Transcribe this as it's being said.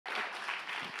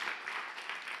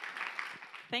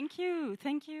Thank you,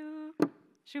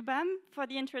 Shubham, for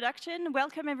the introduction.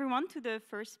 Welcome everyone to the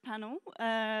first panel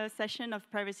session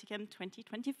of Privacy Camp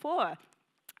 2024.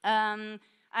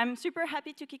 I'm super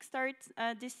happy to kickstart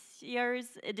this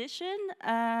year's edition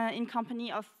in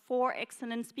company of 4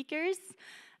 excellent speakers.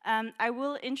 I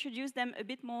will introduce them a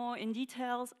bit more in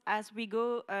details as we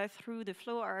go through the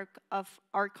flow of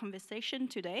our conversation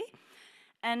today.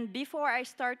 And before I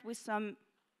start with some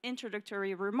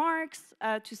introductory remarks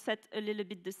to set a little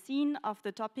bit the scene of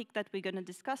the topic that we're going to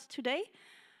discuss today,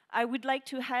 I would like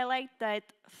to highlight that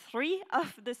 3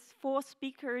 of the 4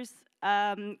 speakers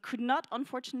could not,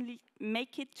 unfortunately,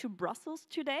 make it to Brussels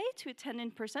today to attend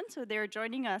in person, so they're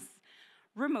joining us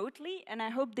remotely, and I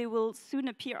hope they will soon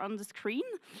appear on the screen.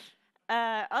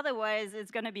 Otherwise, it's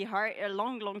going to be a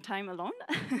long time alone.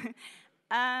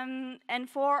 And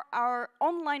for our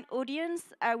online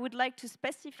audience, I would like to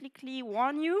specifically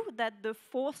warn you that the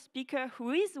 4th speaker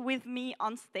who is with me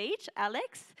on stage,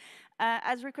 Alex,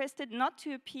 has requested not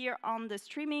to appear on the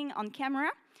streaming on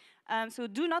camera. So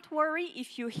do not worry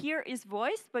if you hear his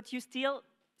voice, but you still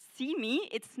see me.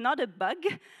 It's not a bug.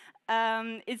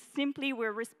 It's simply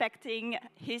we're respecting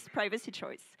his privacy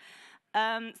choice.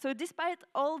 So despite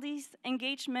all these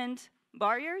engagement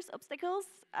barriers, obstacles,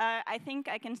 I think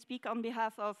I can speak on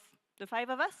behalf of the 5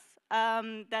 of us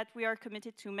that we are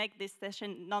committed to make this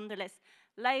session nonetheless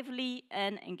lively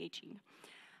and engaging.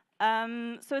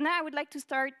 So now I would like to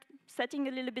start setting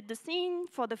a little bit the scene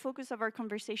for the focus of our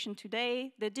conversation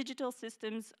today, the digital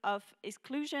systems of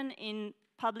exclusion in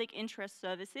public interest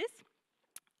services.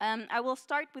 I will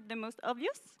start with the most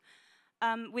obvious,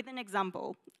 with an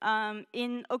example.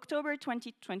 In October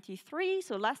 2023,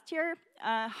 so last year,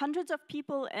 hundreds of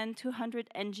people and 200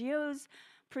 NGOs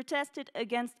protested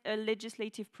against a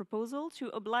legislative proposal to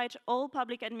oblige all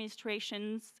public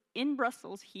administrations in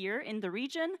Brussels here in the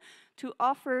region to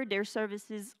offer their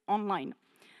services online.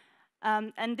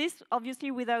 And this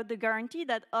obviously without the guarantee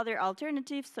that other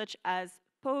alternatives such as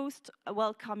post,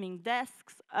 welcoming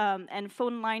desks, and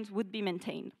phone lines would be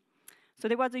maintained. So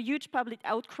there was a huge public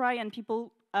outcry and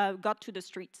people got to the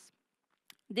streets.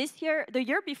 This year, the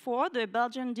year before, the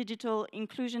Belgian Digital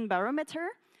Inclusion Barometer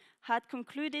had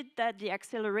concluded that the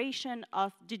acceleration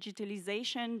of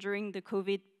digitalization during the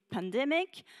COVID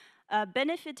pandemic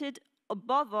benefited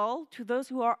above all to those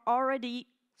who are already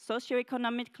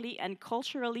socioeconomically and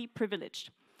culturally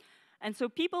privileged. And so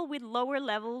people with lower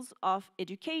levels of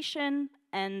education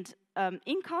and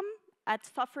income had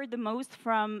suffered the most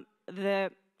from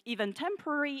the even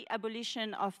temporary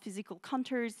abolition of physical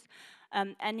counters,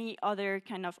 any other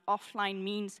kind of offline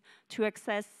means to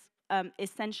access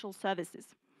essential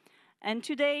services. And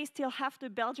today, still half the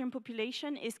Belgian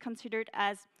population is considered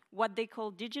as what they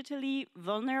call digitally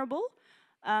vulnerable,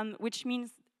 which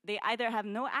means they either have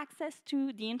no access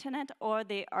to the internet or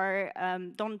they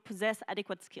don't possess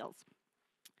adequate skills.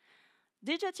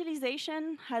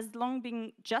 Digitalization has long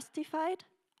been justified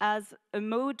as a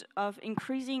mode of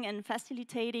increasing and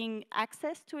facilitating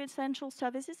access to essential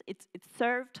services. It's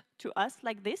served to us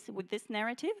like this, with this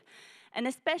narrative, and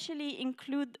especially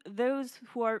include those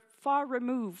who are far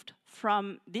removed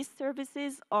from these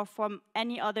services or from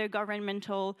any other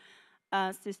governmental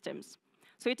systems.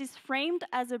 So it is framed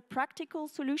as a practical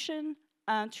solution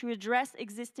to address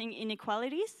existing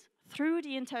inequalities through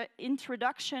the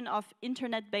introduction of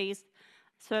internet-based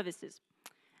services.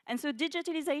 And so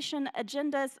digitalization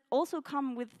agendas also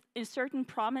come with a certain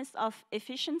promise of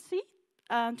efficiency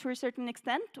to a certain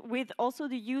extent, with also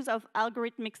the use of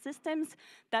algorithmic systems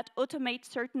that automate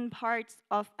certain parts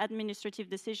of administrative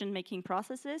decision-making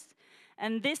processes,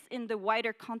 and this in the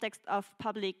wider context of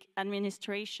public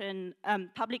administration,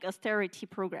 public austerity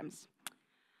programs.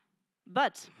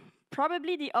 But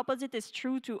probably the opposite is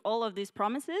true to all of these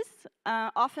promises.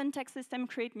 Often tech systems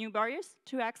create new barriers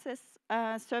to access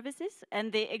services,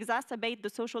 and they exacerbate the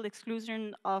social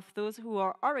exclusion of those who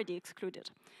are already excluded.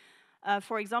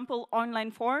 For example,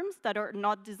 online forms that are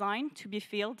not designed to be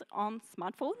filled on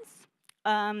smartphones,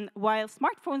 while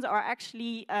smartphones are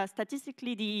actually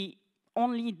statistically the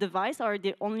only device or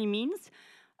the only means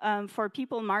for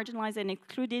people marginalized and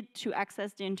excluded to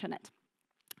access the internet,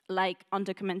 like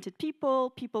undocumented people,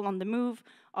 people on the move,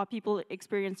 or people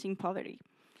experiencing poverty.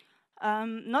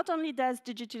 Not only does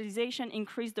digitalization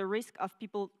increase the risk of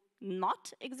people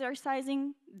not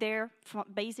exercising their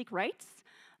basic rights,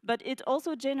 but it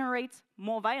also generates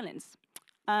more violence.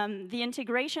 The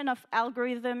integration of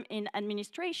algorithm in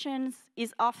administrations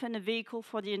is often a vehicle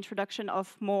for the introduction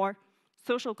of more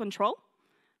social control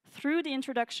through the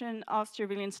introduction of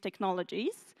surveillance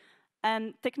technologies,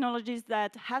 and technologies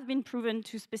that have been proven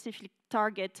to specifically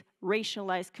target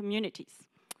racialized communities.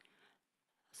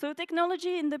 So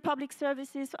technology in the public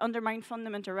services undermine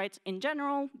fundamental rights in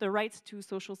general, the rights to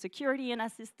social security and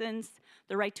assistance,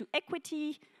 the right to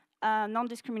equity,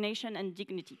 non-discrimination, and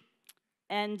dignity.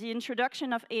 And the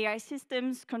introduction of AI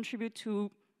systems contribute to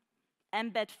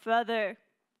embed further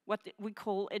what we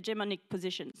call hegemonic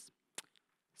positions.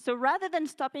 So rather than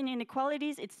stopping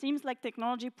inequalities, it seems like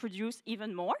technology produces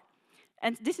even more.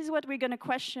 And this is what we're going to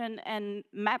question and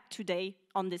map today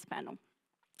on this panel.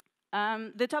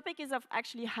 The topic is of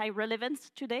actually high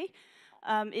relevance today.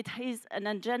 It is an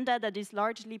agenda that is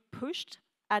largely pushed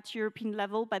at European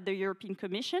level by the European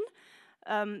Commission.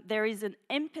 There is an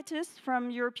impetus from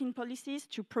European policies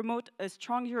to promote a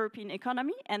strong European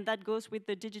economy, and that goes with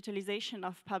the digitalization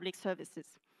of public services.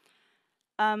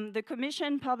 The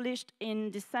Commission published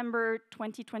in December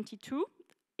 2022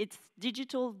 its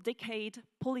Digital Decade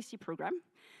Policy Program.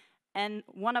 And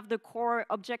one of the core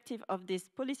objectives of this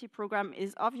policy program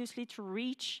is obviously to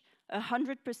reach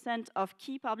 100% of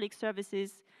key public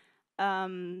services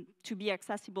to be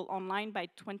accessible online by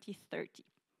 2030.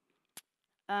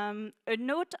 A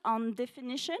note on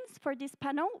definitions for this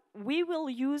panel. We will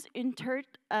use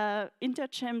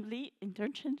interchangeably,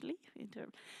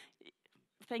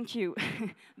 thank you,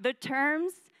 the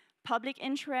terms public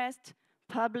interest,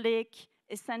 public,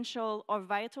 essential, or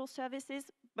vital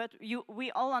services, but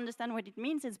we all understand what it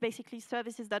means. It's basically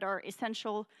services that are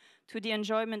essential to the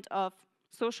enjoyment of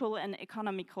social and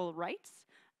economical rights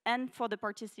and for the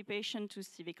participation to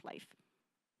civic life.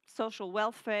 Social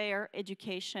welfare,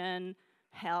 education,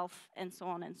 health, and so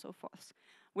on and so forth.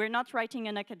 We're not writing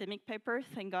an academic paper,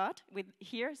 thank God,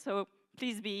 here, so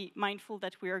please be mindful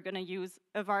that we are going to use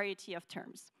a variety of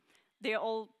terms. They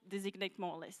all designate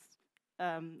more or less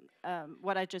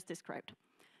what I just described.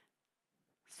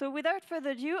 So without further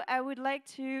ado, I would like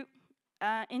to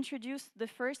introduce the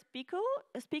first speaker,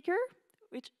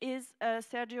 which is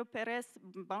Sergio Perez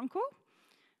Banco,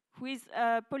 who is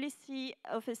a policy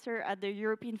officer at the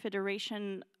European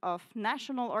Federation of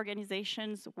National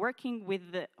Organizations working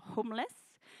with the homeless.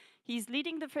 He's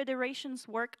leading the federation's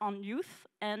work on youth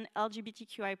and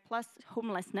LGBTQI+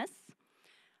 homelessness.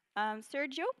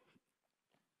 Sergio?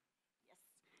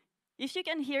 Yes. If you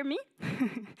can hear me.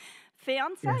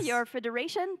 FEANSA, yes. Your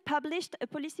federation, published a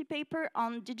policy paper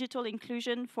on digital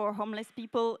inclusion for homeless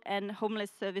people and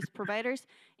homeless service providers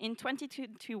in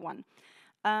 2021.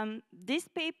 This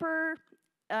paper,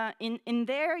 in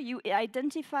there, you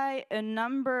identify a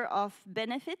number of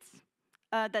benefits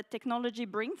that technology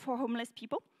brings for homeless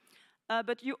people,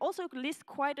 but you also list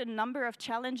quite a number of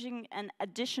challenging and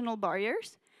additional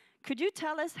barriers. Could you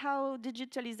tell us how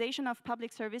digitalization of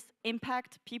public service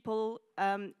impact people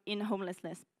in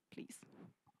homelessness, please?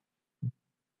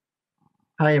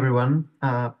 Hi, everyone.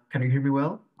 Can you hear me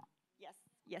well?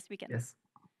 Yes, we can. Yes,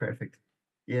 perfect.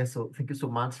 Yeah, so thank you so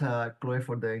much, Chloe,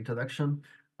 for the introduction.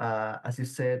 As you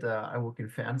said, I work in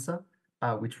FEANSA,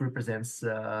 which represents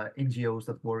NGOs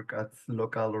that work at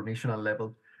local or national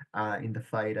level in the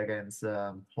fight against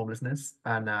homelessness.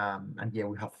 And yeah,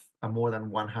 we have more than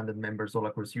 100 members all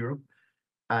across Europe.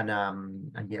 And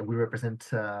yeah, we represent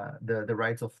the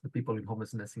rights of the people in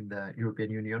homelessness in the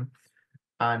European Union.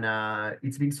 And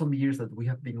it's been some years that we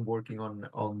have been working on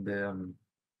the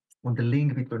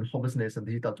link between homelessness and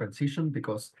digital transition,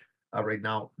 because right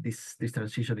now this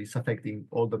transition is affecting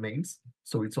all domains.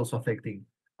 So it's also affecting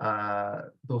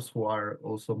those who are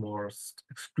also more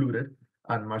excluded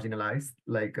and marginalized,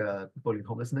 like people in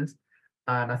homelessness.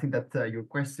 And I think that your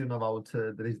question about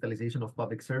the digitalization of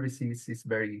public services is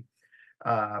very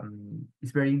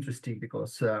interesting,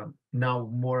 because now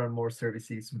more and more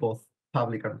services, both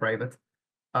public and private,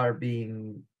 are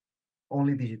being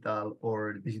only digital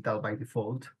or digital by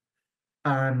default.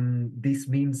 And this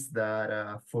means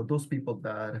that for those people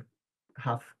that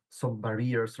have some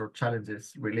barriers or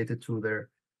challenges related to their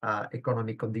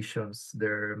economic conditions,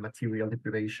 their material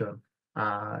deprivation,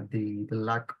 the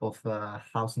lack of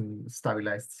housing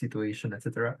stabilized situation,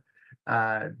 etc.,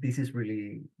 this is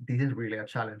really a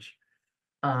challenge.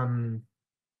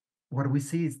 What we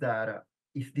see is that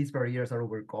if these barriers are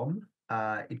overcome,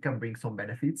 it can bring some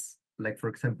benefits, like, for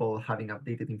example, having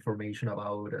updated information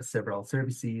about several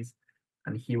services.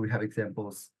 And here we have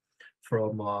examples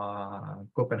from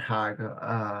Copenhagen,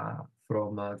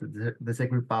 from the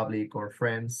Czech Republic, or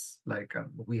France. Like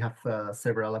we have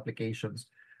several applications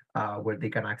where they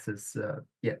can access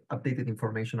updated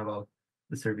information about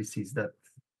the services that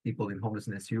people in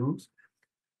homelessness use.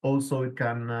 Also, it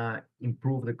can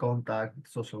improve the contact with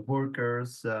social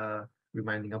workers,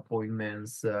 reminding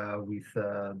appointments with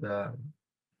the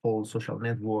whole social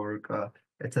network,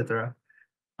 etc.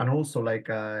 And also, like,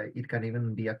 it can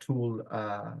even be a tool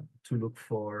to look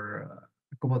for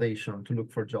accommodation, to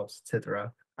look for jobs,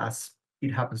 etc., as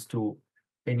it happens to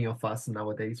any of us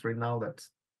nowadays right now, that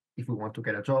if we want to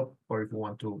get a job or if we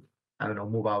want to, I don't know,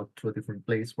 move out to a different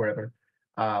place, wherever,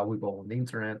 we go on the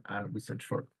internet and we search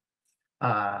for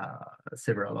uh,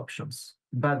 several options.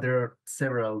 But there are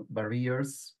several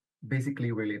barriers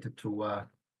basically related to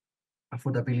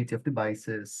affordability of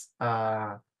devices,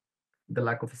 the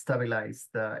lack of stabilized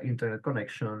internet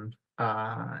connection.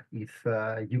 If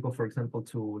you go, for example,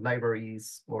 to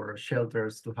libraries or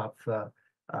shelters to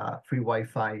have free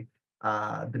Wi-Fi,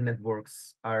 the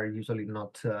networks are usually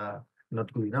not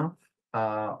good enough,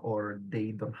 or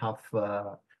they don't have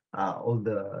all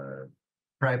the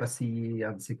privacy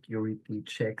and security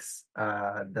checks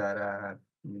that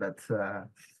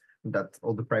that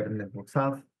all the private networks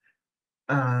have.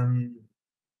 Um,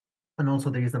 and also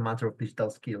there is the matter of digital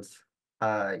skills.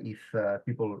 If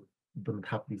people don't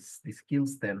have these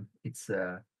skills, then it's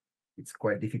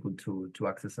quite difficult to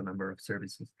access a number of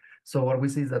services. So what we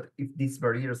see is that if these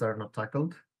barriers are not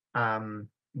tackled,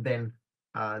 then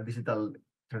digital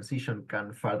transition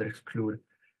can further exclude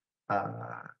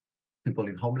uh, people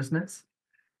in homelessness,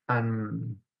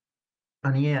 and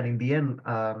yeah, and in the end,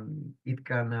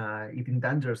 it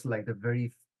endangers like the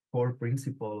very core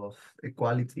principle of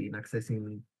equality in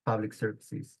accessing public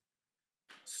services.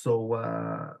 So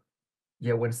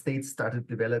yeah, when states started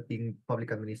developing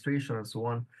public administration and so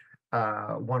on,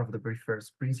 one of the very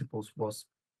first principles was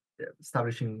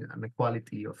establishing an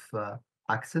equality of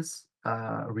access,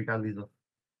 regardless of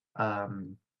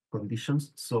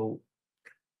conditions. So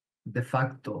de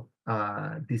facto,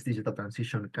 this digital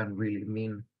transition can really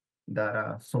mean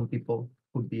that some people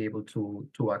could be able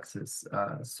to access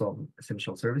some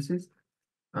essential services,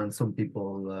 and some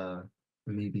people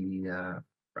maybe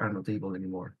are not able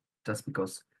anymore just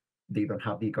because they don't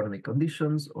have the economic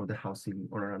conditions or the housing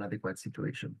or an adequate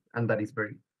situation, and that is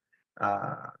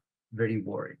uh, very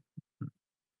worrying.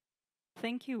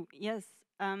 Thank you. Yes.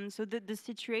 So the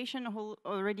situation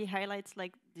already highlights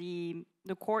like the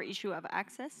core issue of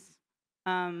access,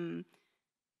 and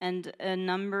a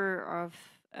number of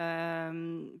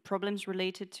problems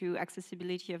related to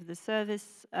accessibility of the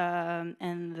service,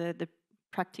 and the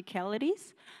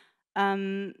practicalities.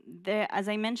 There, as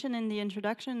I mentioned in the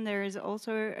introduction, there is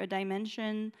also a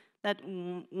dimension that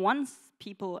once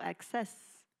people access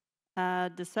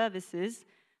the services,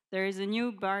 there is a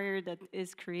new barrier that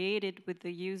is created with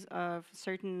the use of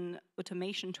certain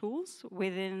automation tools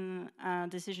within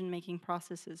decision-making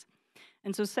processes.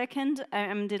 And so second, I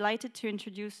am delighted to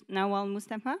introduce Nawal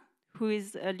Mustafa, who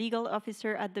is a legal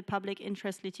officer at the Public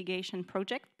Interest Litigation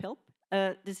Project, PILP.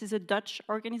 This is a Dutch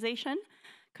organization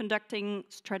conducting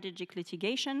strategic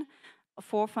litigation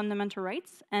for fundamental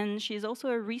rights. And she's also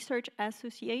a research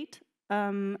associate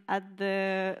at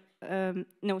the,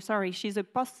 she's a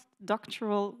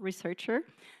postdoctoral researcher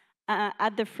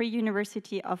at the Free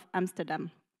University of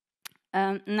Amsterdam.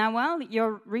 Nawal,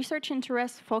 your research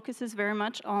interest focuses very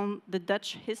much on the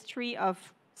Dutch history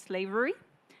of slavery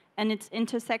and its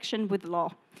intersection with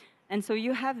law. And so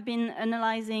you have been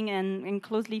analyzing and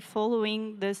closely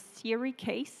following the Siri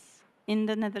case in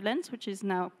the Netherlands, which is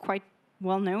now quite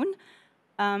well known.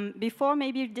 Before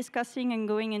maybe discussing and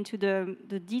going into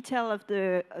the detail of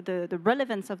the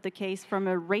relevance of the case from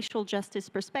a racial justice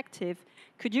perspective,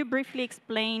 could you briefly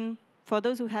explain, for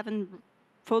those who haven't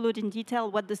followed in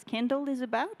detail, what the scandal is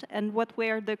about and what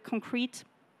were the concrete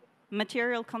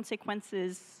material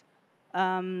consequences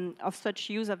of such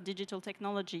use of digital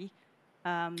technology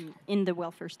in the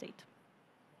welfare state?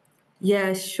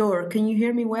 Yeah, sure. Can you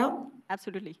hear me well?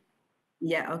 Absolutely.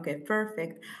 Yeah, okay,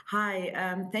 perfect. Hi,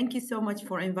 thank you so much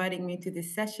for inviting me to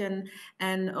this session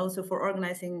and also for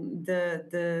organizing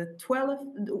the 12th,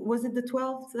 was it the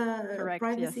 12th Correct,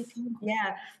 privacy yes. team?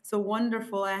 Yeah, so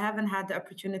wonderful. I haven't had the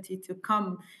opportunity to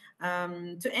come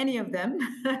to any of them.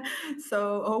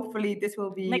 So hopefully this will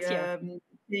be Next year.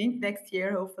 next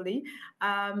year, hopefully.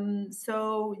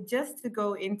 So just to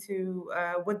go into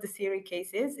what the Siri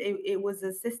case is, it was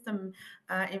a system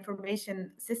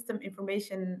information.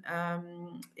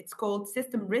 It's called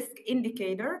System Risk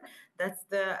Indicator. That's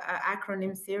the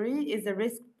acronym Siri. Is a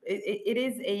risk. It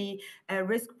is a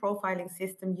risk profiling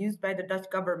system used by the Dutch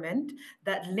government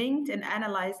that linked and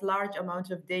analyzed large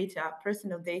amounts of data,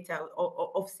 personal data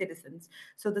of citizens.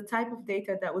 So the type of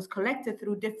data that was collected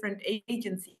through different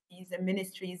agencies and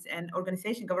ministries and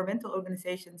governmental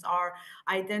organizations are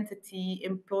identity,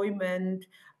 employment,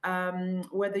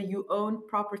 whether you own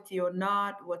property or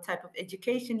not, what type of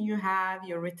education you have,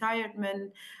 your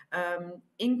retirement,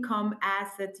 income,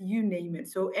 assets, you name it.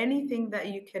 So anything that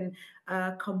you can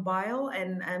compile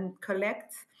and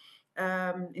collect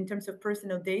in terms of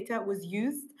personal data was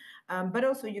used, but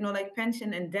also, like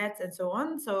pension and debts and so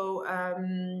on. So,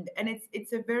 and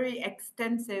it's a very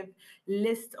extensive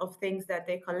list of things that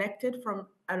they collected from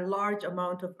a large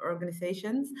amount of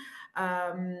organizations.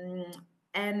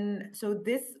 And so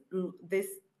this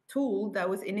tool that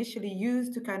was initially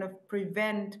used to kind of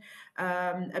prevent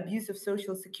abuse of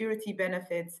social security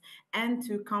benefits and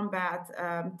to combat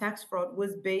tax fraud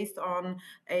was based on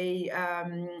a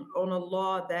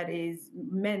law that is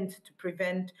meant to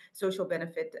prevent social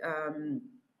benefit.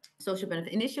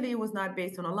 Initially, it was not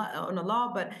based on a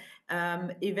law, but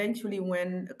eventually,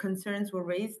 when concerns were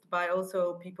raised by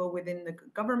also people within the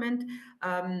government,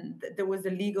 there was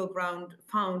a legal ground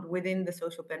found within the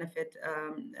social benefit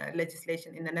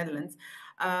legislation in the Netherlands.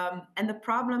 And the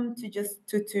problem,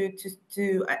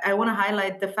 I want to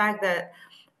highlight the fact that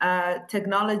the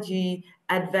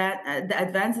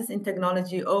advances in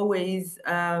technology always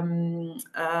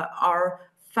are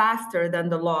faster than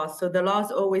the laws. So the laws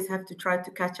always have to try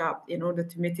to catch up in order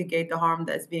to mitigate the harm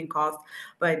that's being caused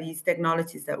by these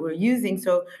technologies that we're using.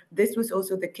 So this was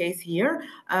also the case here.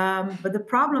 But the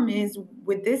problem is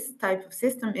with this type of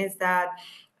system is that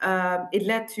it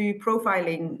led to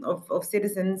profiling of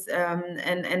citizens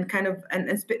and kind of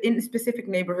in specific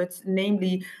neighborhoods,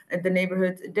 namely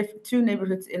two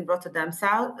neighborhoods in Rotterdam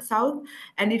South,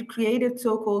 and it created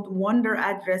so-called wonder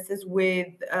addresses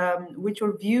which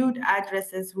were viewed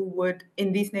addresses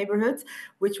in these neighborhoods,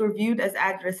 which were viewed as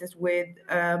addresses with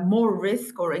more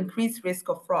risk or increased risk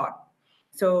of fraud.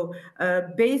 So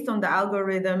based on the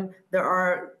algorithm, there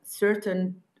are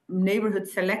certain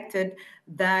neighborhoods selected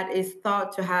that is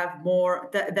thought to have more,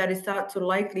 that is thought to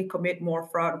likely commit more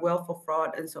fraud, welfare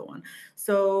fraud, and so on.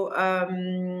 So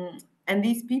and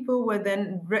these people were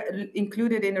then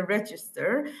included in a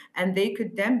register, and they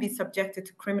could then be subjected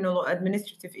to criminal or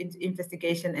administrative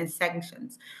investigation and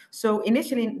sanctions. So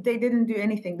initially, they didn't do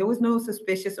anything. There was no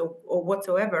suspicious or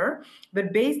whatsoever.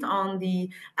 But based on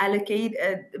the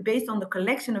based on the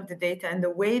collection of the data and the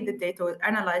way the data was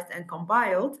analyzed and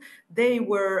compiled, they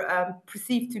were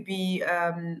perceived to be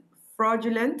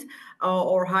fraudulent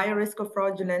or higher risk of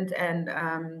fraudulent and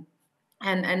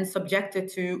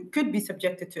could be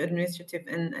subjected to administrative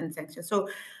and sanctions. So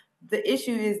the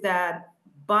issue is that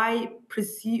by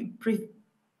perceiving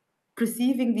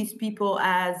these people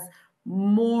as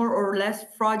more or less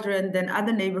fraudulent than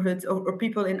other neighborhoods or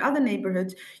people in other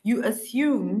neighborhoods, you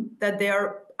assume that they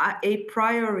are a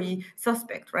priori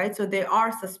suspect, right? So they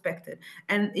are suspected,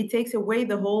 and it takes away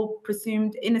the whole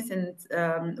presumed innocence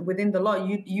within the law.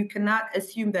 You cannot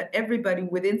assume that everybody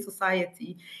within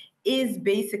society is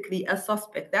basically a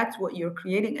suspect. That's what you're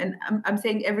creating. And I'm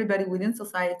saying everybody within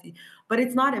society, but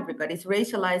it's not everybody. It's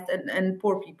racialized and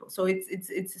poor people. So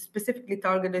it's specifically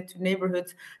targeted to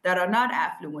neighborhoods that are not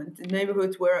affluent,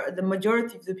 neighborhoods where the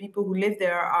majority of the people who live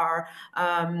there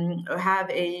have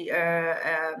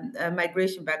a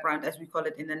migration background, as we call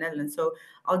it in the Netherlands. So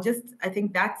I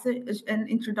think that's an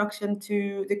introduction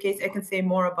to the case. I can say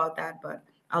more about that, but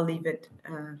I'll leave it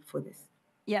for this.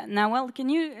 Yeah. Now, well,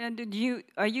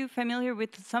 are you familiar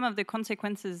with some of the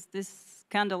consequences this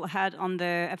scandal had on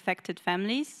the affected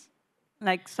families?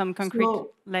 Like some concrete,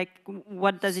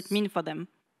 what does it mean for them?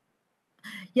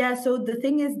 Yeah, so the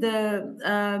thing is,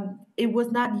 it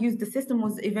was not used. The system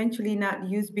was eventually not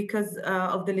used because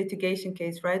of the litigation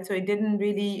case, right? So it didn't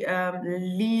really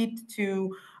lead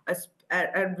to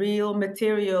a real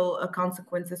material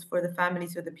consequences for the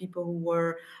families or the people who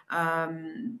were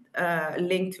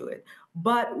linked to it.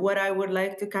 But what I would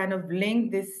like to kind of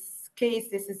link this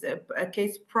is a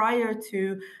case prior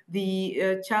to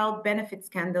the child benefit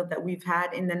scandal that we've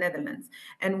had in the Netherlands.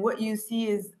 And what you see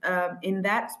is in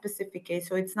that specific case,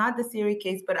 so it's not the Syria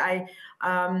case, but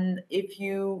if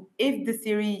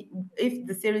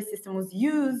the Syria system was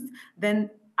used, then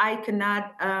I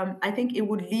think it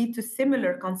would lead to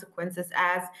similar consequences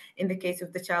as in the case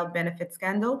of the child benefit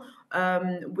scandal,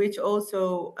 which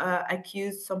also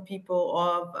accused some people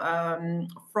of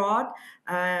fraud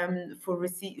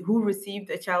who received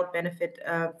a child benefit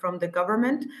from the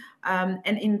government.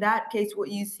 And in that case, what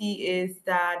you see is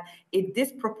that it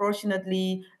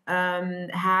disproportionately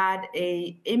had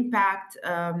an impact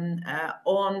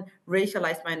on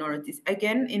racialized minorities.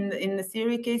 Again, in the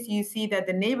Syria case, you see that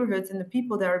the neighborhoods and the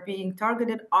people that are being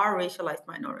targeted are racialized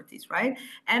minorities, right?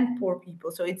 And poor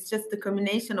people. So it's just the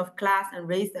combination of class and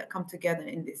race that come together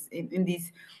in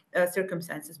these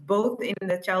circumstances, both in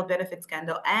the child benefit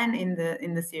scandal and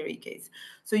in the Syria case.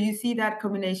 So you see that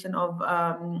combination of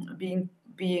being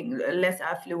being less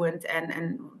affluent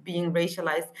and being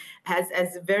racialized as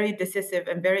a very decisive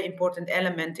and very important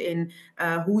element in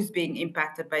who's being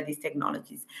impacted by these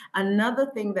technologies. Another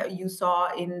thing that you saw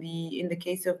in the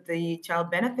case of the child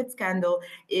benefit scandal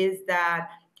is that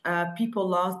people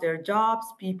lost their jobs,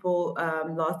 people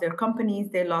lost their companies,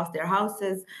 they lost their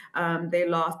houses, they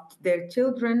lost their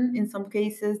children in some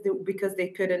cases because they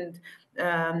couldn't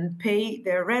pay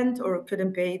their rent or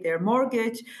couldn't pay their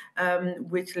mortgage,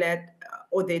 which led,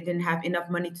 or they didn't have enough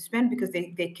money to spend because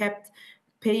they kept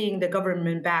paying the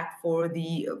government back for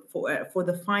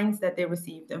the fines that they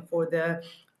received and for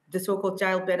the so-called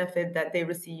child benefit that they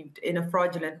received in a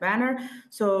fraudulent manner.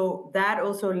 So that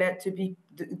also led to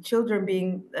children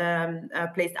being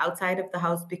placed outside of the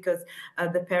house because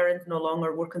the parents no longer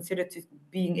were considered to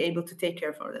being able to take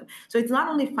care for them. So it's not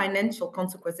only financial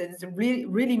consequences, it's really,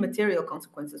 really material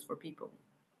consequences for people.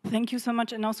 Thank you so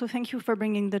much. And also thank you for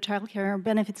bringing the childcare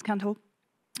benefit scandal,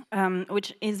 which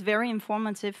is very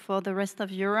informative for the rest of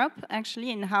Europe, actually,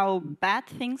 in how bad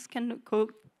things can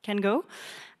go.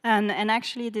 And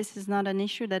actually, this is not an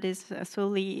issue that is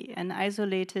solely and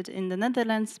isolated in the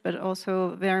Netherlands, but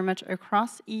also very much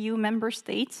across EU member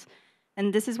states.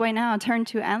 And this is why now I turn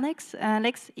to Alex.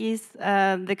 Alex is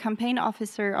the campaign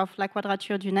officer of La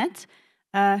Quadrature du Net,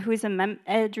 who is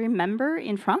a dream member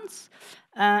in France.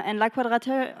 And La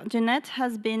Quadrature du Net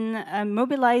has been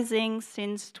mobilizing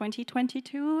since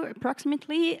 2022,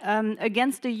 approximately,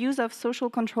 against the use of social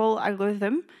control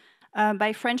algorithm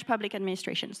by French public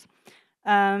administrations.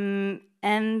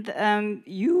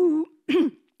 You,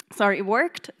 sorry,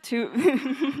 worked to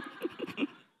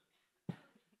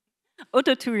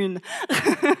auto-tune.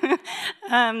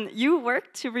 You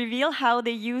worked to reveal how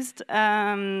they used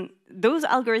those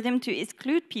algorithms to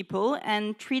exclude people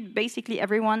and treat basically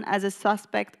everyone as a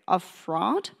suspect of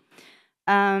fraud.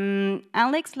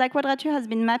 Alex, La Quadrature has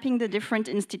been mapping the different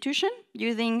institutions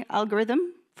using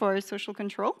algorithm for social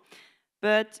control.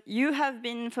 But you have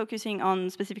been focusing on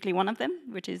specifically one of them,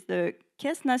 which is the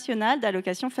Caisse nationale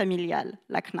d'allocation familiale,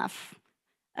 la CNAF,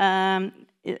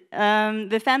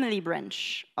 the family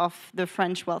branch of the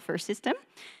French welfare system.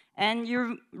 And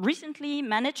you recently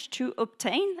managed to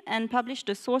obtain and publish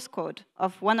the source code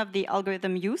of one of the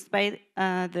algorithms used by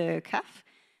the CAF.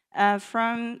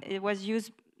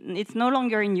 It's no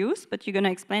longer in use, but you're going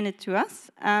to explain it to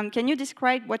us. Can you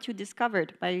describe what you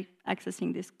discovered by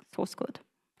accessing this source code?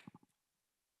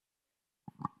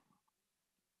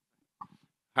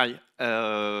 Hi.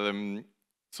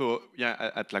 So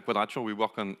yeah, at La Quadrature, we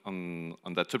work on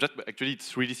that subject, but actually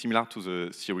it's really similar to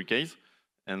the Siri case.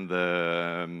 And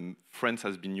France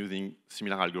has been using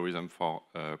similar algorithm for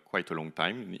quite a long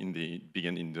time.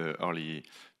 Began in the early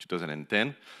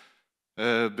 2010.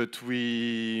 But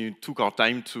we took our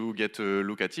time to get a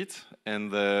look at it.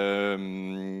 And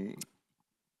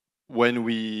when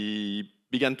we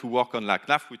began to work on La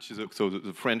CNAF, which is so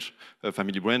the French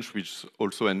family branch, which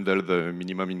also handles the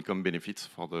minimum income benefits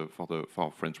for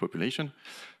French population.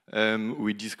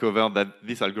 We discovered that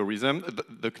this algorithm,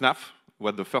 the CNAF,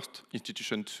 was the first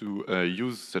institution to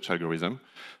use such algorithm,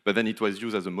 but then it was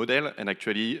used as a model, and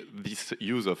actually this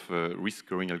use of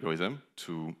risk-scoring algorithm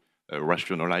to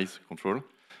rationalize control,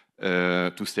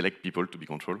 to select people to be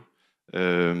controlled,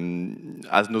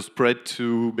 has now spread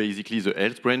to basically the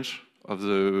health branch of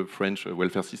the French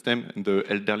welfare system and the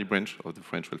elderly branch of the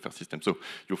French welfare system. So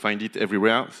you find it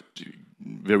everywhere,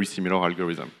 very similar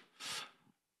algorithm.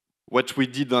 What we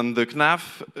did on the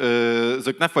CNAF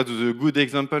was a good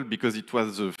example because it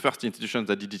was the first institution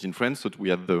that did it in France, so we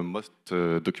had the most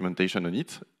documentation on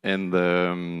it. And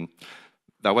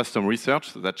there was some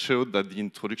research that showed that the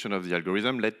introduction of the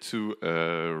algorithm led to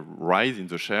a rise in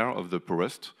the share of the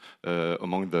poorest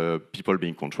among the people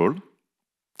being controlled.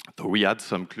 So we had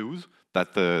some clues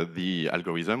that the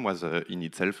algorithm was in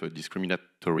itself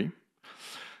discriminatory.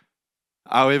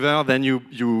 However, then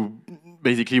you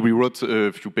basically rewrote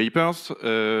a few papers,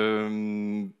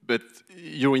 but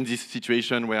you're in this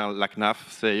situation where La CNAF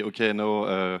say, okay,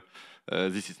 no,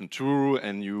 this isn't true,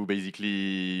 and you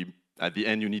basically, at the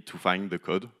end, you need to find the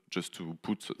code just to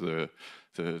put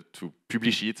to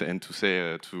publish it and to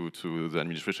say to the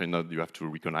administration, no, you have to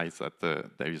recognize that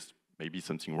there is maybe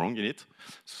something wrong in it.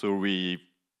 So we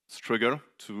struggled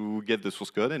to get the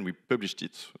source code and we published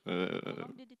it. How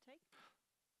long did it take?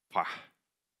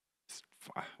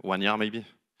 1 year maybe.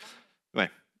 Ouais.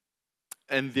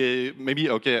 And maybe,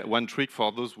 okay, one trick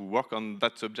for those who work on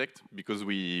that subject, because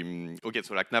we, okay,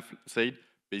 so like CNAF said,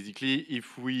 basically,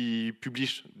 if we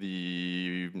publish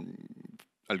the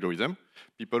algorithm,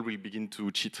 people will begin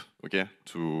to cheat, okay,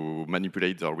 to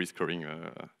manipulate their risk scoring.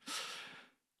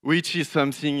 Which is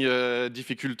something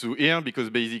difficult to hear,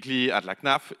 because basically at la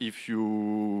CNAF, if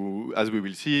you, as we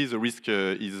will see, the risk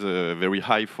is very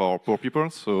high for poor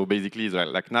people. So basically the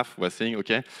la CNAF was saying,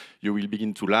 okay, you will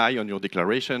begin to lie on your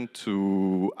declaration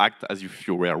to act as if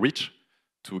you were rich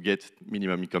to get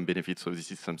minimum income benefits. So this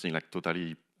is something like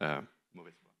totally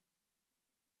mauvais.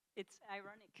 It's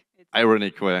ironic.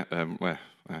 Ironic, ouais, ouais,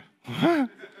 ouais.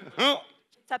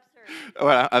 It's absurd.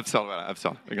 Voilà,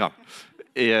 absurd, grave.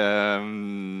 Et,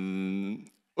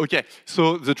 okay,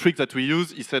 so the trick that we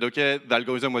use, he said, okay, the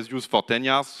algorithm was used for 10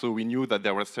 years, so we knew that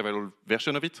there were several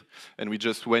versions of it, and we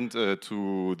just went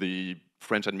to the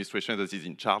French administration that is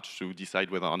in charge to decide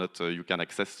whether or not you can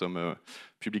access some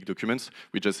public documents.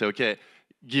 We just say, okay,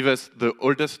 give us the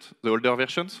older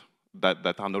versions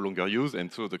that are no longer used, and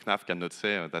so the CNAF cannot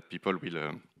say that people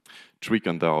will trick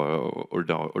under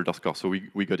older score. So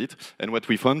we got it, and what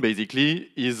we found basically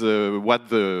is what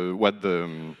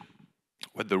the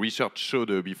research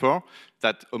showed before,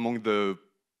 that among the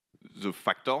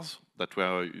factors that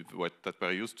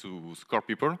were used to score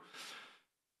people,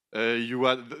 you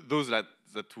had those that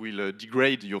will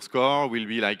degrade your score will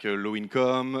be like low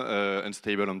income,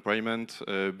 unstable employment,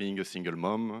 being a single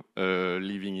mom,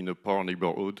 living in a poor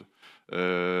neighborhood.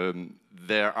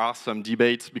 There are some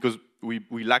debates because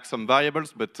we lack some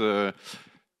variables, but the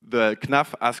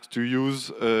CNAF asked to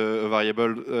use a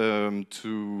variable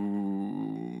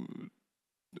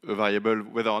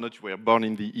whether or not you were born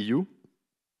in the EU.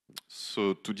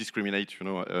 So to discriminate,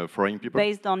 foreign people.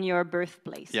 Based on your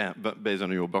birthplace. Yeah, but based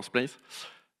on your birthplace.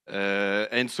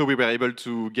 And so we were able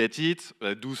to get it,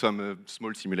 do some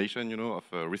small simulation, of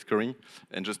risk scoring,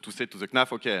 and just to say to the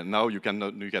CNAF, okay, now you can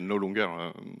no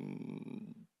longer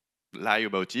lie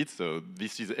about it. So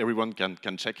this is, everyone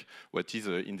can check what is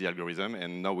in the algorithm,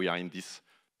 and now we are in this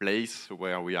place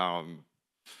where we are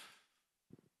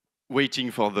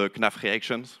waiting for the CNAF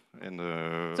reactions. And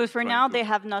so for now, they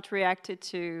have not reacted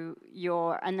to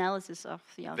your analysis of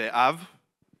the algorithm.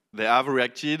 They have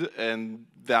reacted, and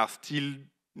they are still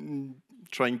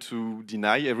trying to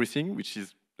deny everything, which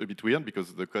is a bit weird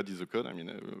because the code is a code. I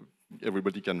mean,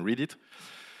 everybody can read it.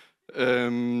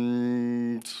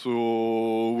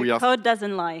 So the code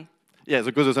doesn't lie. Yeah,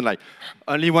 the code doesn't lie.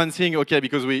 Only one thing, okay,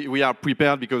 because we are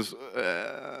prepared, because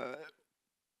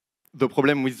the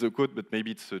problem with the code, but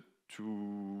maybe it's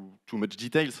too much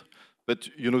details, but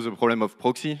the problem of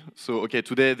proxy. So, okay,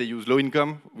 today they use low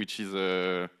income, which is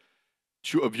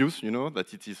too obvious,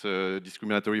 that it is a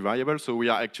discriminatory variable. So we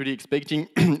are actually expecting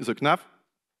the CNAF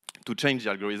to change the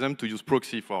algorithm to use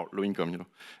proxy for low income,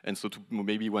 And so to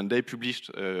maybe one day publish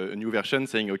a new version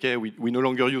saying, okay, we no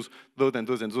longer use those and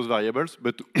those and those variables,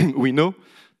 but we know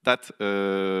that,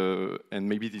 and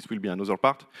maybe this will be another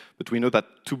part, but we know that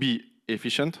to be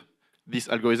efficient, this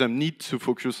algorithm needs to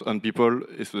focus on people,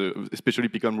 especially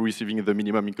people receiving the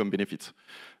minimum income benefits.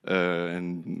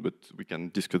 But we can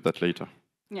discuss that later.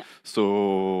 Yeah.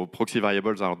 So proxy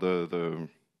variables are the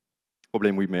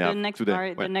problem we may have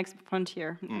today. The next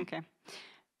frontier. Okay.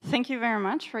 Thank you very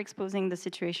much for exposing the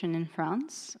situation in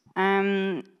France.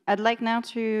 I'd like now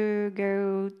to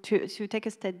go to take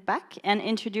a step back and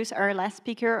introduce our last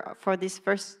speaker for this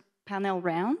first panel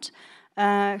round,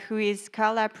 who is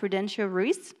Carla Prudencio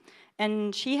Ruiz.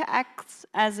 And she acts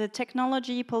as a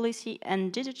technology, policy,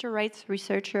 and digital rights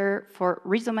researcher for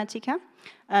Rhizomatica.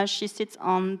 She sits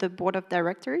on the board of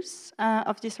directors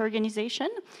of this organization.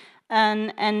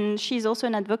 And she's also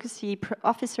an advocacy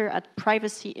officer at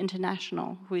Privacy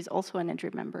International, who is also an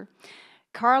EDRI member.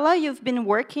 Carla, you've been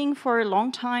working for a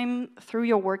long time through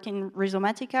your work in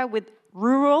Rhizomatica with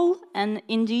rural and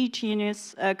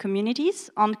indigenous communities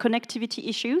on connectivity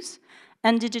issues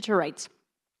and digital rights.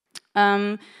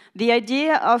 The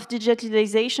idea of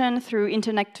digitalization through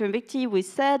internet connectivity, we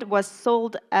said, was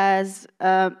sold as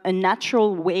a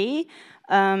natural way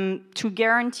to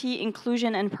guarantee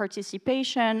inclusion and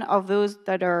participation of those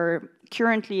that are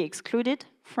currently excluded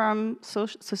from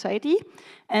society,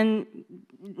 and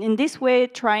in this way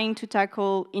trying to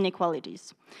tackle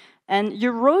inequalities. And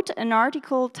you wrote an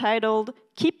article titled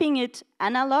 "Keeping It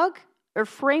Analog, a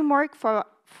Framework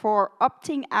for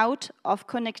Opting Out of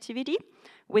Connectivity"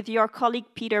 with your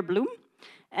colleague Peter Bloom.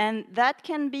 And that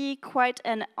can be quite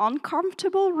an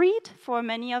uncomfortable read for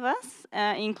many of us,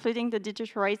 including the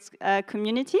digital rights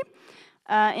community.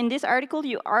 In this article,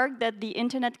 you argue that the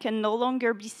internet can no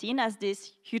longer be seen as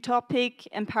this utopic,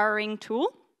 empowering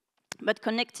tool, but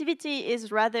connectivity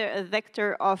is rather a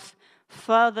vector of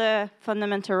further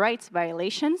fundamental rights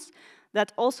violations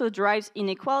that also drives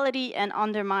inequality and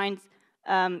undermines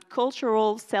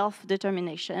cultural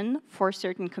self-determination for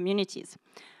certain communities.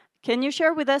 Can you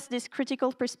share with us this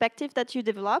critical perspective that you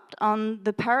developed on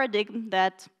the paradigm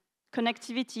that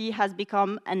connectivity has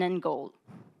become an end goal?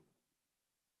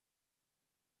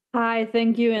 Hi,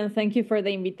 thank you, and thank you for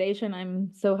the invitation. I'm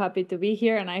so happy to be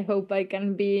here, and I hope I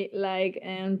can be like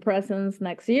in presence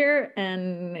next year,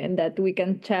 and that we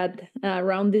can chat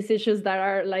around these issues that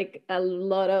are like a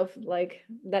lot of like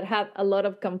that have a lot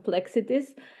of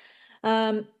complexities.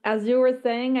 As you were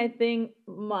saying, I think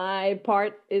my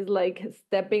part is like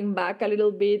stepping back a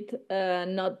little bit,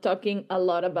 not talking a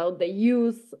lot about the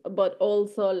use, but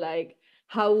also like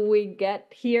how we get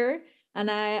here. And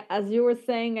as you were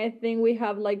saying, I think we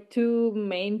have like two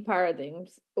main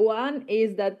paradigms. One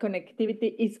is that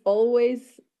connectivity is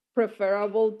always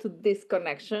preferable to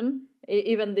disconnection.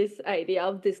 Even this idea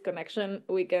of disconnection,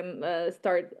 we can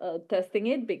start testing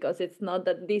it, because it's not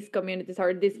that these communities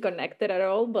are disconnected at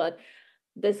all, but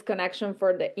disconnection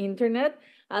for the internet.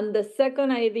 And the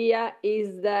second idea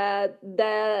is that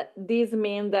this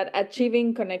means that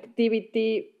achieving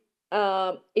connectivity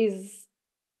is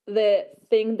the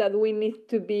thing that we need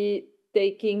to be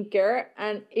taking care,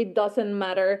 and it doesn't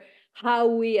matter how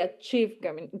we achieve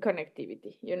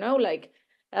connectivity, like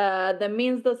the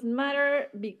means doesn't matter,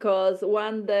 because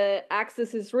when the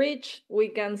access is reached, we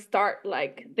can start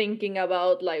like thinking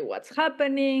about like what's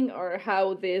happening, or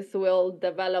how this will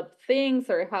develop things,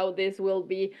 or how this will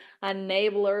be an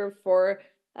enabler for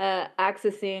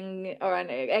accessing or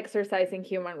exercising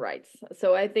human rights.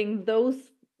 So I think those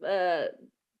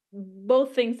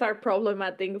both things are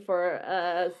problematic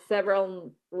for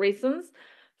several reasons.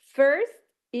 First,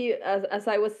 as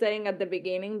I was saying at the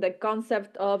beginning, the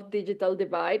concept of digital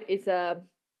divide is a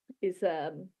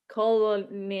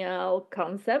colonial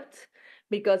concept,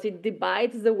 because it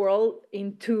divides the world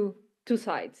into two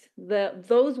sides.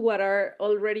 Those what are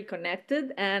already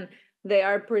connected, and they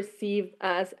are perceived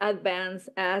as advanced,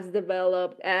 as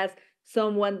developed, as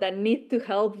someone that needs to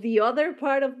help the other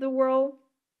part of the world,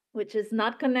 which is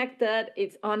not connected,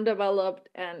 it's undeveloped,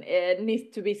 and it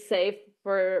needs to be saved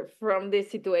from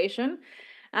this situation.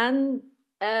 And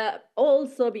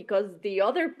also because the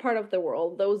other part of the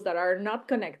world, those that are not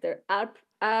connected,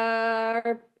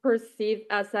 are perceived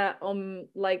as a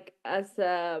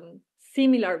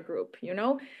similar group.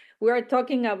 We are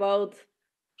talking about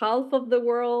half of the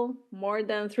world, more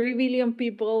than 3 billion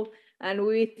people, and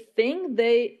we think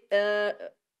they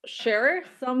share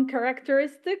some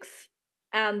characteristics,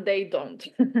 and they don't.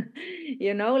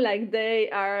 Like they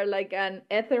are like an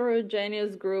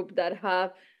heterogeneous group that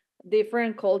have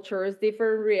different cultures,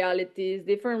 different realities,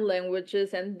 different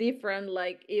languages, and different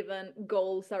like even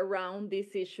goals around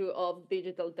this issue of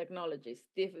digital technologies,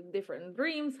 different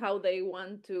dreams, how they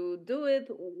want to do it,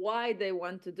 why they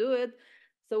want to do it.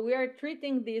 So we are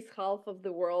treating this half of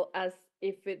the world as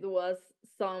if it was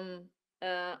some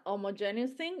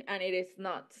homogeneous thing, and it is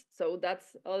not. So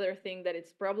that's other thing that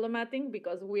it's problematic,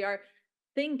 because we are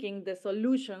thinking the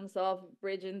solutions of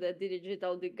bridging the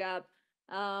digital gap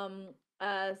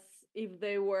as if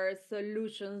they were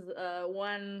solutions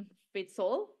one fits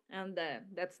all, and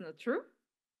that's not true.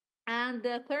 And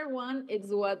the third one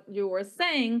is what you were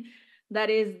saying,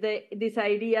 that is this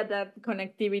idea that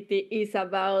connectivity is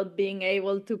about being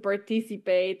able to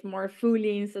participate more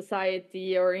fully in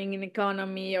society or in an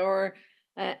economy, or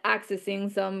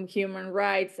accessing some human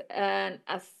rights. And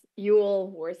as you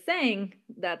all were saying,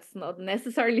 that's not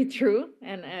necessarily true.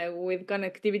 And with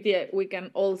connectivity, we can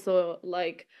also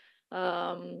like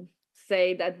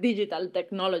say that digital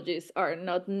technologies are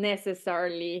not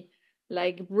necessarily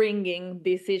like bringing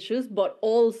these issues, but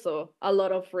also a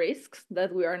lot of risks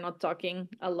that we are not talking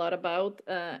a lot about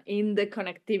in the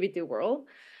connectivity world.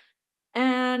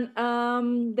 And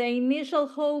the initial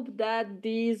hope that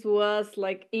this was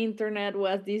like internet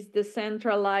was this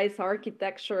decentralized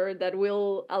architecture that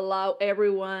will allow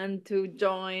everyone to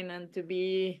join and to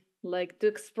be like to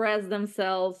express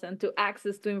themselves and to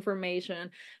access to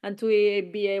information and to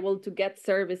be able to get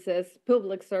services,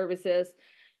 public services.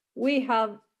 We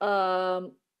have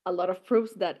a lot of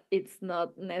proofs that it's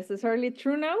not necessarily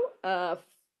true now.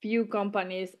 Few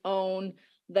companies own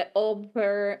the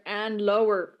upper and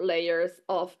lower layers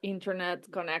of internet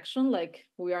connection. Like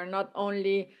we are not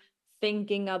only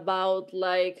thinking about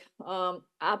like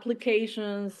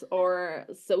applications or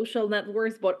social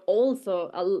networks, but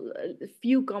also a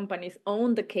few companies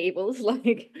own the cables,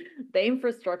 like the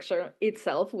infrastructure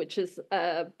itself, which is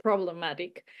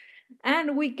problematic.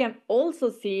 And we can also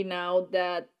see now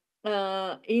that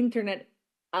internet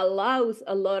allows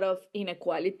a lot of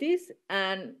inequalities,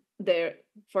 and there,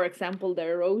 for example, the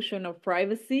erosion of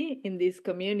privacy in these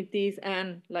communities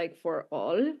and like for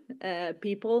all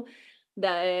people.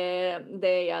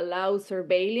 They allow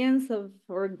surveillance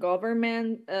for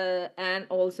government and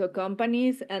also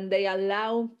companies, and they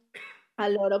allow a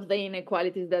lot of the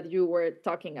inequalities that you were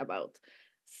talking about.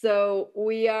 So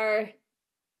we are,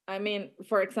 I mean,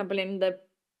 for example, in the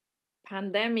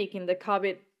pandemic, in the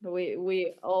COVID,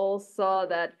 we all saw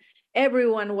that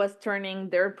everyone was turning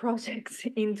their projects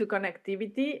into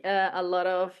connectivity. A lot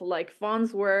of like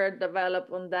funds were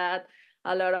developed on that.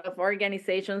 A lot of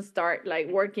organizations start like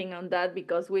working on that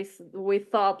because we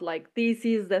thought like this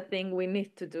is the thing we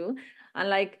need to do. And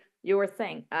like you were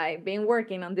saying, I've been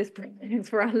working on this project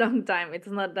for a long time. It's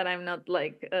not that I'm not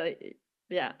like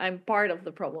yeah, I'm part of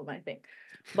the problem, I think.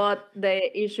 But the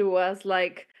issue was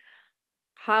like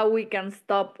how we can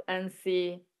stop and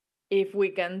see if we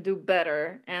can do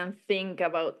better and think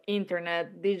about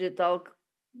internet digital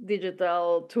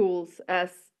tools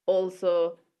as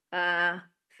also a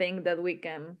thing that we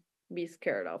can be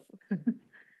scared of.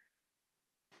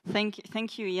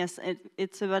 Thank you. Yes,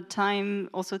 it's about time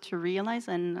also to realize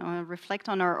and reflect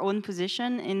on our own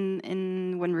position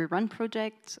in when we run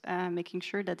projects, making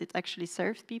sure that it actually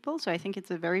serves people. So I think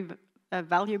it's a very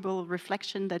valuable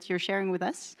reflection that you're sharing with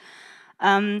us.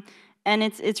 And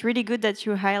it's really good that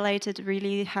you highlighted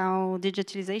really how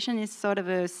digitalization is sort of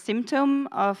a symptom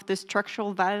of the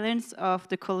structural violence of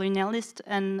the colonialist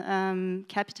and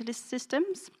capitalist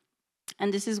systems.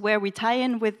 And this is where we tie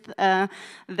in with the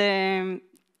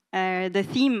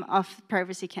theme of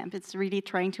Privacy Camp. It's really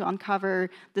trying to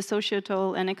uncover the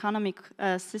societal and economic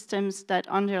systems that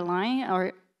underlie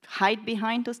or hide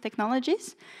behind those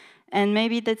technologies. And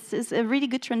maybe this is a really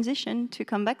good transition to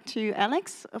come back to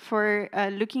Alex for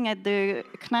looking at the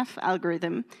CNAF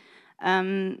algorithm.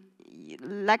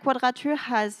 La Quadrature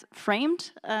has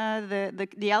framed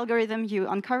the algorithm you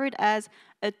uncovered as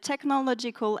a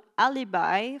technological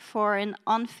alibi for an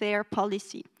unfair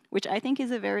policy, which I think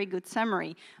is a very good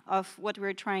summary of what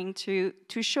we're trying to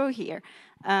show here.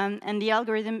 And the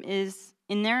algorithm is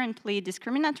inherently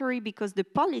discriminatory because the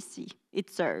policy it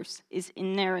serves is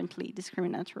inherently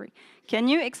discriminatory. Can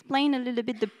you explain a little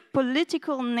bit the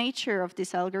political nature of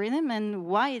this algorithm and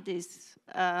why it is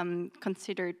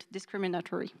considered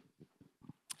discriminatory?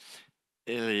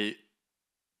 Yes.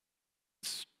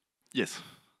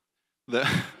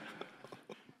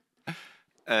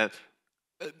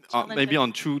 Maybe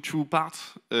on two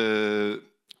parts. The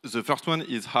first one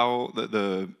is how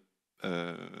the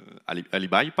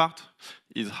alibi part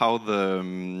is how the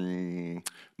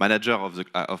manager of the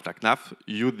CNAF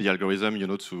used the algorithm,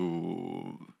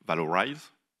 to valorize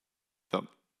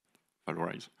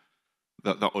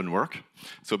their own work.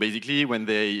 So basically, when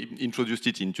they introduced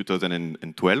it in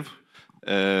 2012,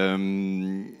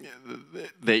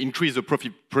 they increased the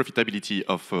profitability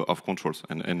of controls,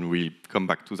 and we'll come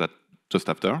back to that just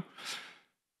after.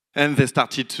 And they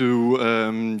started to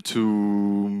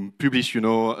publish,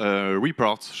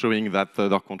 reports showing that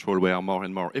their control were more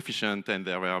and more efficient, and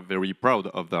they were very proud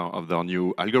of their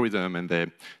new algorithm. And they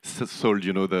sold,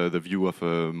 the view of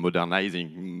modern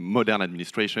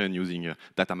administration using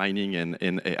data mining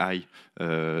and AI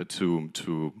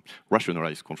to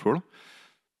rationalize control.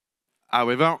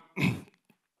 However,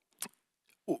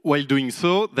 while doing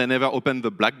so, they never opened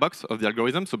the black box of the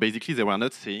algorithm. So basically, they were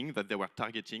not saying that they were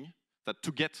targeting, that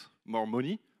to get more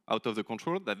money out of the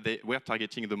control, that they were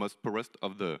targeting the most poorest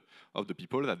of the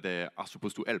people that they are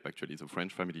supposed to help, actually. The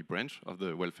French family branch of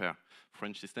the welfare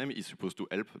French system is supposed to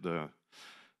help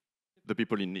the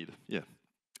people in need. Yeah.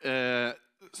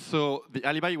 So the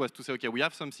alibi was to say, okay, we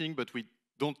have something, but we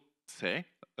don't say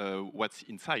what's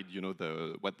inside,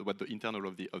 what the internal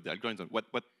of the algorithm, what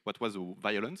was the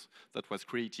violence that was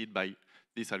created by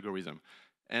this algorithm.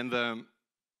 And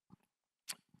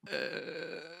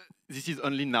this is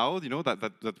only now,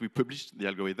 that we published the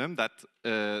algorithm, that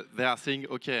they are saying,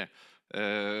 okay,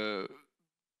 the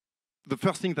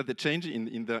first thing that they changed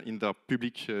in their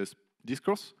public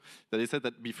discourse, that they said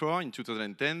that before, in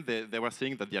 2010, they were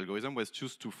saying that the algorithm was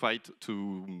just to fight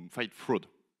fraud,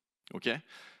 okay?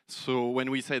 So when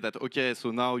we say that, okay,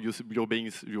 so now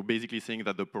you're basically saying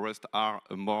that the poorest are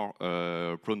more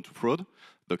prone to fraud,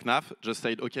 the CNAF just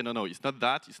said, okay, no, it's not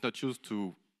that. It's not used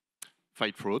to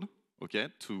fight fraud, okay?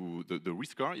 The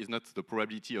risk score is not the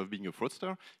probability of being a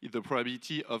fraudster, it's the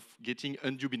probability of getting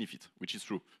undue benefit, which is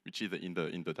true, which is in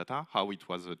the data, how it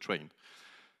was trained.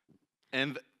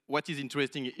 And what is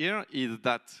interesting here is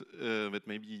that,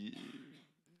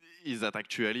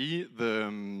 actually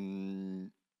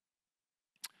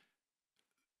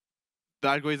the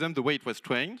algorithm, the way it was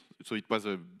trained, so it was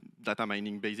a data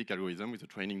mining basic algorithm with a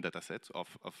training data set of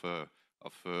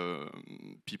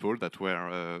people that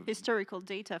were historical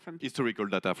data from la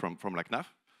CNAF.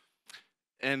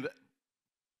 And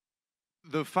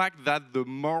the fact that the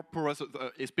more porous,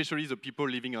 especially the people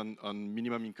living on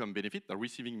minimum income benefit, or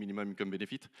receiving minimum income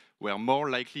benefit, were more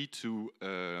likely to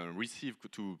receive,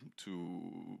 to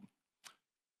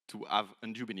have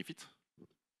undue benefit.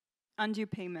 Undue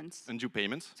payments. Undue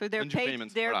payments. So they're undue paid.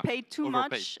 Payments, they're voilà. paid too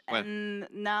Overpaid. much, and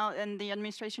now the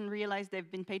administration realized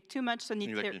they've been paid too much, so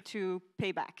need to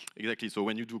pay back. Exactly. So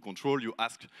when you do control, you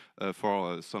ask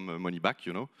for some money back.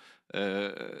 You know,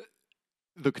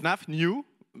 the CNAF knew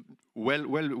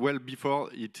well before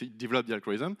it developed the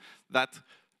algorithm that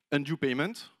undue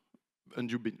payments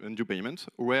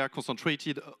were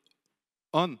concentrated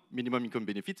on minimum income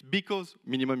benefits because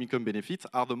minimum income benefits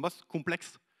are the most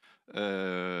complex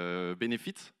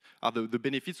benefits, are the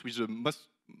benefits with the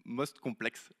most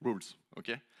complex rules.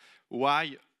 Okay,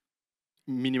 why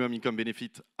minimum income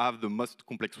benefits have the most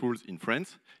complex rules in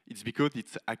France? It's because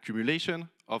it's accumulation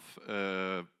of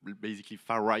basically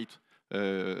far right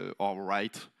or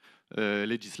right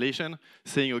legislation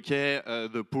saying, okay,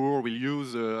 the poor will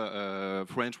use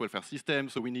French welfare system,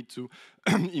 so we need to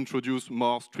introduce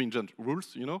more stringent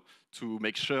rules, you know, to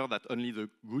make sure that only the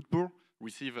good poor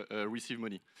receive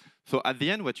money. So at the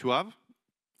end, what you have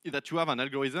is that you have an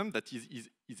algorithm that is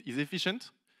efficient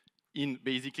in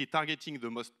basically targeting the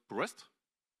most poorest.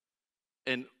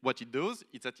 And what it does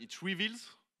is that it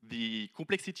reveals the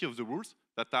complexity of the rules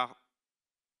that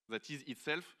is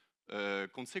itself a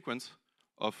consequence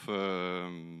of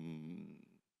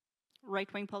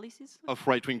right-wing policies. Of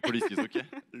right-wing policies, okay.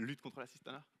 Lutte contre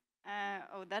l'assistanat.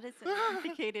 Oh, that is a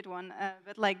complicated one.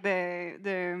 But like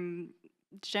the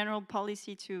general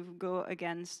policy to go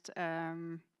against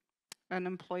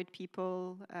unemployed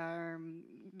people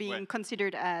being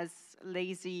considered as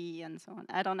lazy and so on.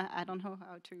 I don't know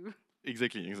how to.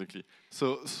 Exactly.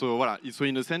 So voilà. So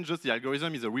in a sense, just the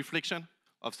algorithm is a reflection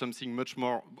of something much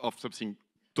more, of something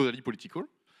totally political.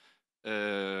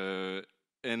 And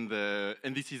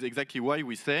this is exactly why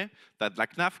we say that the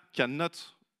CNAF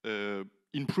cannot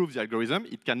improve the algorithm.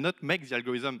 It cannot make the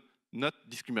algorithm not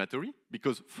discriminatory,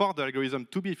 because for the algorithm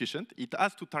to be efficient, it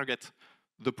has to target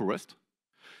the poorest.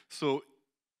 So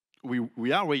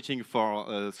we are waiting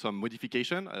for some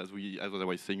modification, as I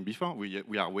was saying before.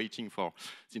 We are waiting for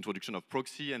the introduction of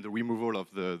proxy and the removal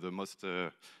of the most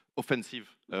offensive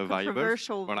variables.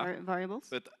 Controversial variables.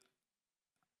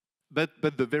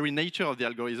 But the very nature of the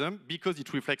algorithm, because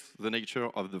it reflects the nature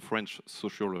of the French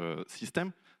social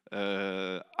system,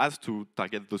 has to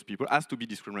target those people, has to be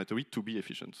discriminatory to be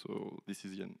efficient. So this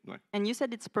is the end. Right. And you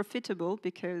said it's profitable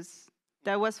because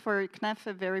that was for CNAF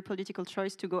a very political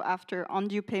choice to go after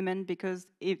undue payment, because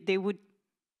if they would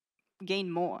gain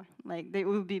more, like they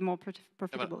would be more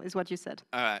profitable, is what you said.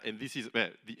 And this is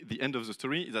the end of the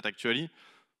story, is that actually,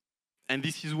 and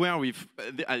this is where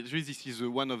this is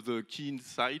one of the key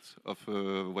insights of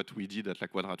what we did at La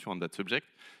Quadrature on that subject,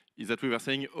 is that we were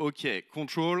saying, okay,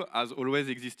 control has always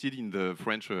existed in the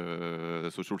French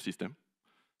social system.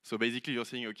 So basically you're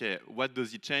saying, okay, what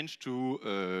does it change to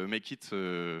make it,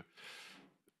 to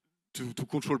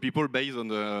control people based on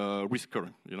the risk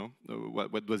current, you know?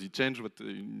 What does it change,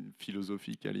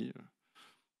 philosophically?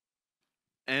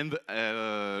 And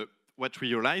what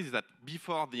we realized is that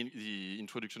before the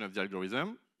introduction of the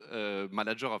algorithm,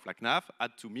 manager of La CNAF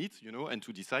had to meet, you know, and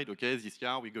to decide, okay, this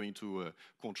year we're going to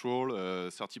control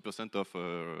 30% of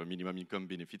minimum income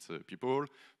benefits people,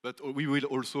 but we will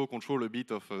also control a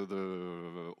bit of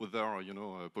the other, you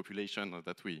know, population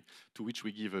to which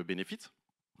we give benefits.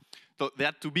 So they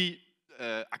had to be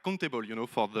accountable, you know,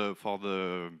 for the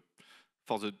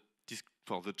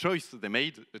choice they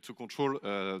made to control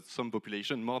some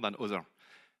population more than others.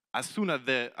 As soon as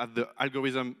the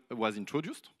algorithm was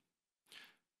introduced,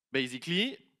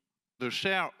 basically, the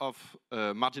share of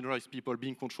marginalized people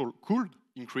being controlled could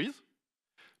increase,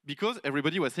 because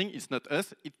everybody was saying it's not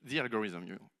us, it's the algorithm,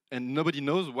 you know? And nobody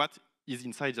knows what is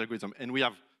inside the algorithm. And we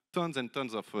have tons and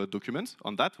tons of documents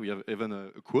on that. We have even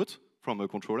a quote from a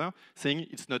controller saying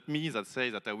it's not me that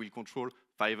says that I will control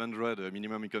 500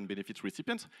 minimum income benefits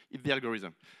recipients, it's the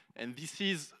algorithm. And this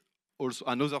is also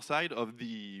another side of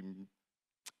the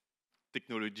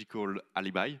technological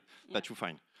alibi that you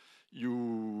find.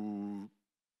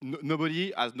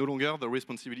 Nobody has no longer the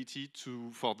responsibility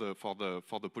for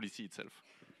the policy itself,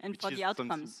 and for the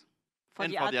outcomes. For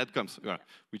the outcomes,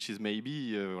 which is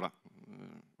maybe right.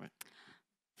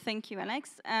 Thank you,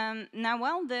 Alex. Now,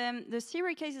 well, the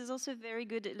Syria case is also a very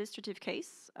good illustrative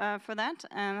case for that,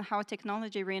 how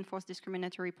technology reinforces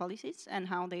discriminatory policies and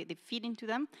how they feed into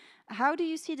them. How do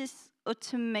you see this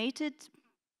automated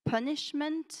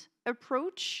punishment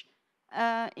approach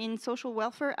in social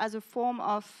welfare as a form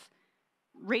of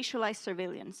racialized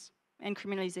surveillance and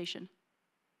criminalization?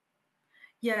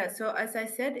 Yeah, so as I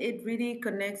said, it really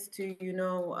connects to,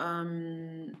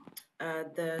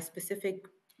 the specific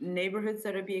neighborhoods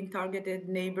that are being targeted.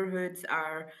 Neighborhoods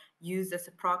are used as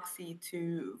a proxy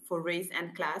for race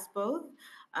and class both.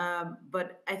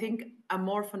 But I think a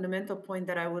more fundamental point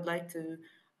that I would like to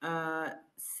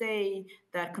say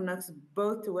that connects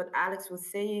both to what Alex was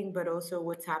saying, but also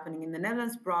what's happening in the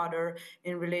Netherlands broader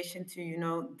in relation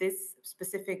to, this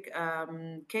specific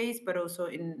case, but also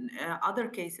in other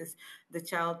cases, the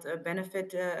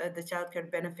the child care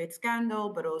benefit scandal,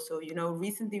 but also,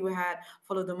 recently we had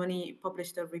Follow the Money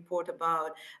published a report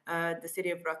about the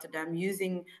city of Rotterdam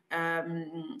using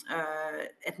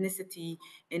ethnicity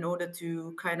in order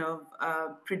to kind of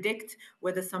predict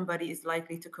whether somebody is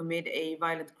likely to commit a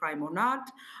violent crime or not.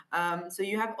 So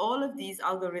you have all of these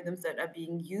algorithms that are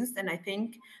being used, and I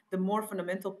think the more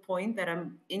fundamental point that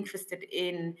I'm interested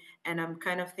in, and I'm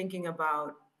kind of thinking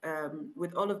about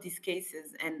with all of these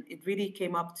cases, and it really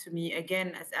came up to me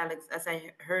again as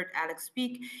I heard Alex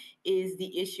speak, is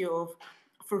the issue of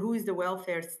for who is the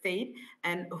welfare state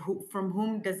and from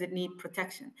whom does it need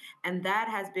protection, and that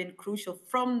has been crucial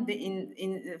from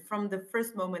from the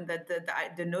first moment that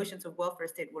the notions of welfare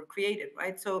state were created,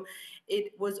 right? So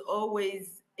it was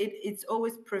always it's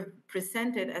always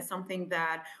presented as something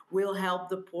that will help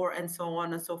the poor and so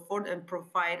on and so forth and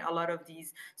provide a lot of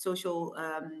these social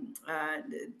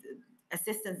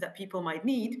assistance that people might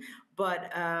need.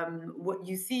 But what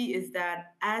you see is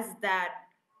that as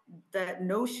that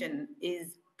notion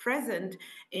is present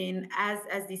in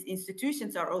as these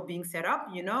institutions are all being set up,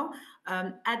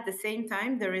 at the same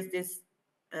time there is this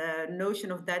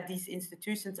notion of that these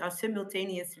institutions are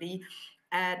simultaneously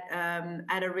at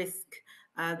a risk.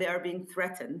 They are being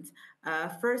threatened.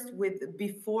 First,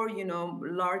 before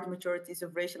large majorities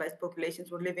of racialized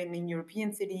populations were living in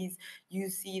European cities, you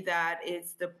see that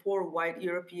it's the poor white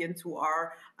Europeans who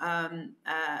are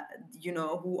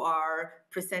who are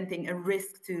presenting a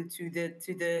risk to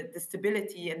the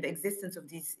stability and the existence of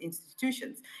these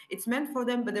institutions. It's meant for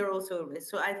them, but they're also a risk.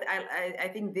 So I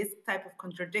think this type of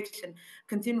contradiction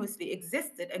continuously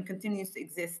existed and continues to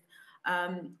exist.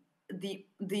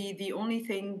 The only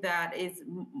thing that is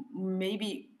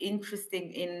maybe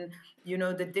interesting in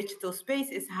the digital space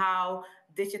is how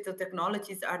digital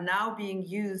technologies are now being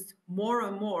used more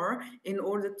and more in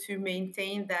order to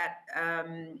maintain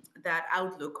that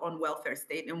outlook on welfare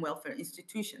state and welfare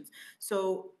institutions.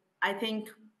 So I think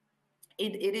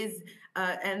it is,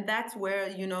 and that's where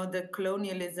the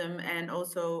colonialism and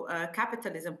also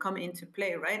capitalism come into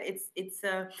play, right? It's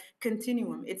a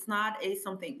continuum. It's not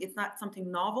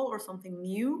something novel or something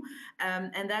new,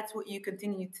 and that's what you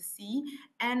continue to see.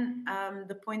 And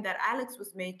the point that Alex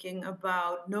was making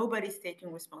about nobody's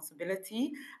taking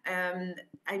responsibility.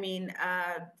 I mean.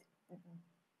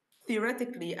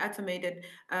 Theoretically, automated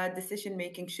decision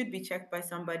making should be checked by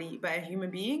a human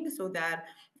being, so that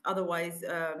otherwise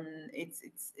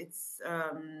it's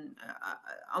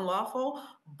unlawful.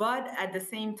 But at the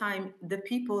same time, the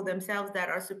people themselves that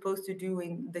are supposed to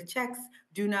doing the checks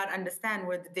do not understand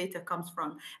where the data comes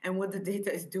from and what the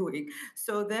data is doing.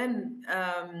 So then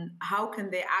how can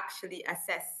they actually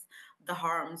assess the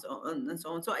harms and so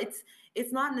on? So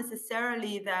it's not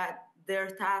necessarily that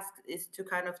their task is to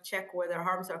kind of check where their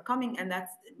harms are coming, and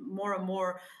that's more and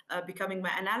more becoming my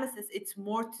analysis. It's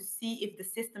more to see if the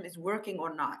system is working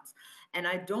or not, and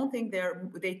I don't think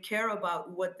they care about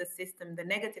what the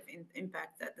negative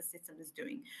impact that the system is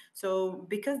doing. So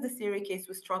because the Syria case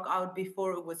was struck out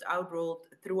before it was outrolled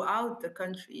throughout the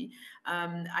country,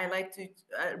 I like to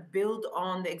build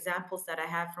on the examples that I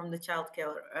have from the child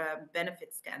care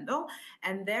benefit scandal.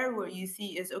 And there where you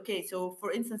see is, okay, so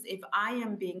for instance, if I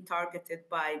am being targeted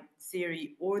by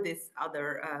Siri or this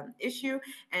other issue,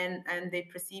 and they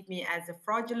perceive me as a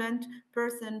fraudulent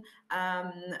person,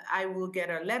 I will get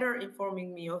a letter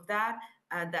informing me of that.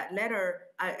 That letter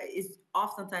is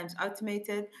oftentimes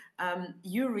automated.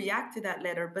 You react to that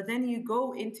letter, but then you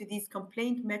go into these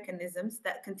complaint mechanisms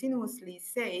that continuously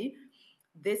say,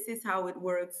 this is how it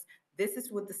works. This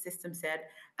is what the system said.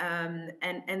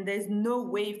 And there's no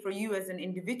way for you as an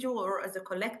individual or as a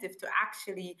collective to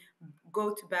actually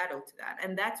go to battle to that.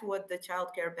 And that's what the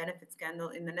childcare benefit scandal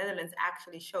in the Netherlands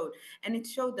actually showed. And it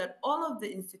showed that all of the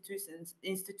institutions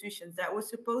that were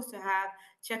supposed to have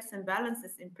checks and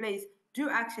balances in place do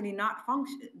not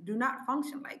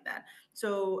function like that.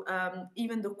 So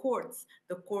even the courts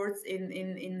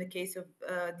in the case of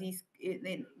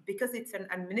because it's an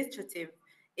administrative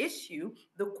issue,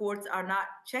 the courts are not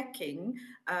checking.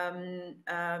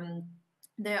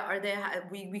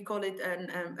 We call it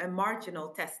a marginal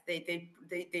test.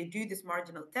 they do this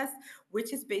marginal test,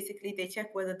 which is basically they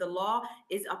check whether the law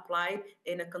is applied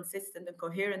in a consistent and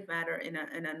coherent manner, in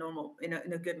a normal, in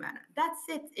a good manner. That's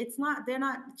it. It's not, they're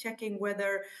not checking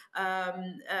whether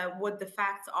what the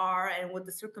facts are and what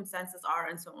the circumstances are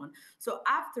and so on. So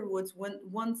afterwards,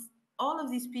 once all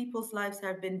of these people's lives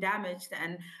have been damaged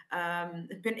and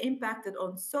been impacted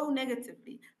on so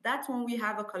negatively, that's when we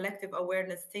have a collective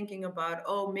awareness thinking about,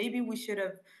 oh, maybe we should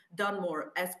have done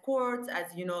more as courts, as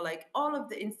like all of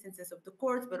the instances of the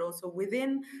courts, but also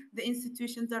within the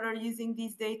institutions that are using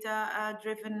these data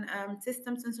driven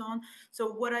systems and so on.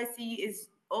 So what I see is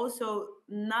also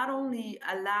not only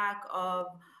a lack of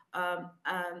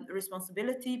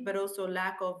responsibility, but also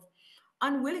lack of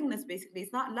unwillingness. Basically,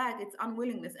 it's not lack, it's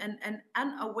unwillingness and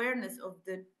unawareness of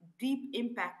the deep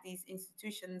impact these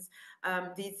institutions,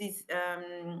 these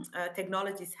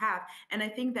technologies have. And I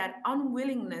think that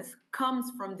unwillingness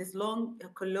comes from this long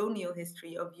colonial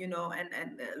history of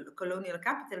and colonial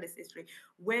capitalist history,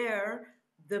 where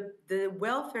the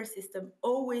welfare system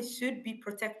always should be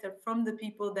protected from the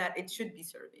people that it should be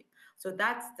serving. So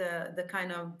that's the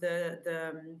kind of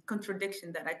the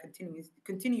contradiction that I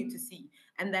continue to see,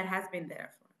 and that has been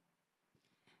there for.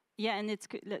 Yeah, and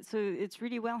so it's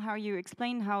really well how you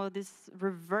explain how this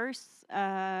reverse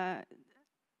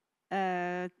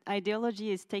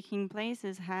ideology is taking place.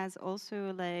 It has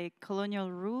also like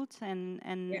colonial roots and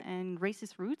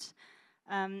racist roots.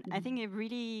 I think it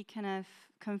really kind of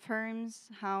confirms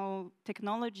how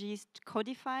technologies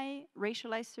codify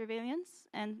racialized surveillance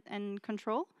and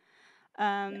control.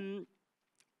 And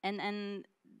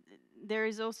there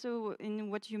is also, in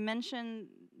what you mentioned,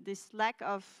 this lack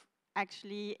of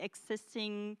actually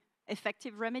existing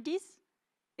effective remedies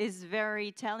is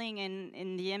very telling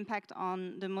in the impact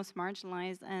on the most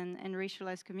marginalized and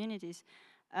racialized communities.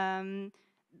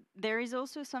 There is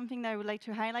also something that I would like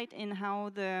to highlight in how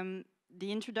the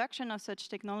introduction of such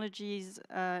technologies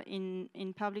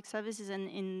in public services and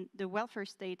in the welfare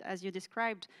state, as you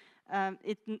described,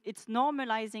 it's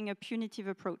normalizing a punitive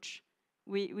approach.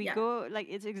 We go, like,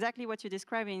 it's exactly what you're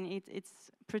describing.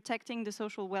 It's protecting the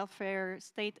social welfare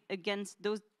state against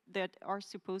those that are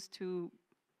supposed to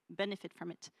benefit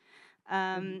from it.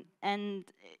 And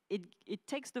it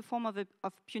takes the form of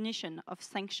punition, of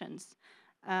sanctions.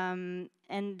 And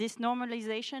this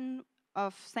normalization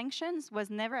of sanctions was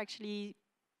never actually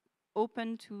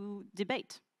open to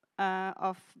debate,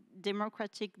 of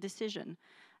democratic decision.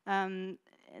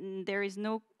 And there is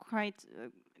no quite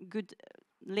good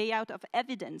layout of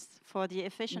evidence for the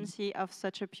efficiency of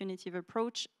such a punitive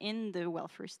approach in the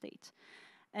welfare state.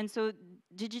 And so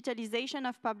digitalization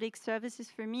of public services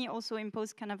for me also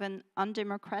imposed kind of an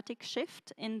undemocratic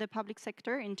shift in the public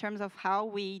sector in terms of how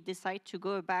we decide to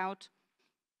go about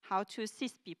how to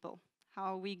assist people,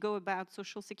 how we go about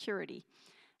social security.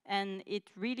 And it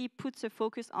really puts a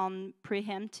focus on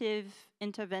preemptive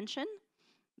intervention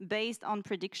based on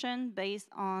prediction, based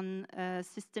on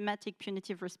systematic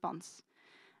punitive response.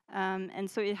 And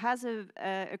so it has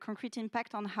a concrete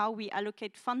impact on how we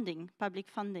allocate funding, public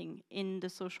funding, in the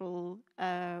social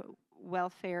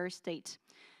welfare state.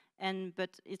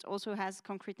 But it also has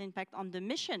concrete impact on the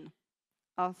mission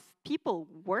of people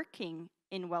working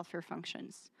in welfare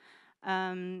functions.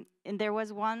 And there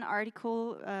was one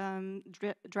article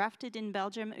drafted in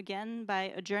Belgium, again,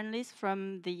 by a journalist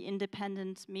from the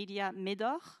independent media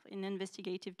Médor, an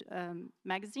investigative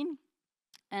magazine.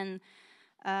 And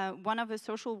one of the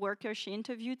social workers she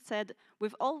interviewed said, we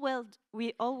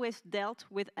always dealt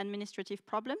with administrative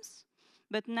problems,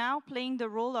 but now playing the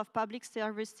role of public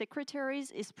service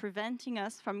secretaries is preventing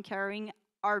us from carrying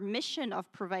our mission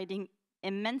of providing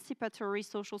emancipatory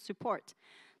social support.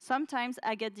 Sometimes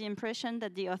I get the impression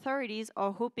that the authorities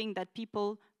are hoping that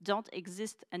people don't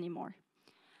exist anymore.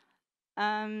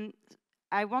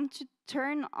 I want to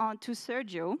turn on to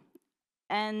Sergio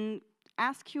and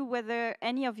ask you whether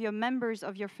any of your members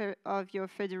of your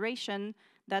federation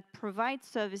that provide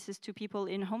services to people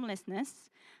in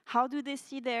homelessness, how do they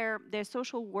see their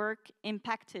social work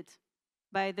impacted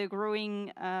by the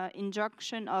growing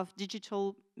injunction of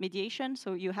digital mediation?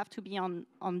 So you have to be on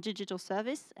digital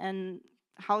service, and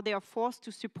how they are forced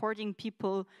to supporting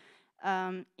people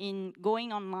in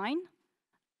going online.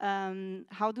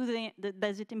 How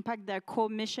does it impact their core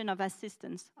mission of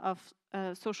assistance, of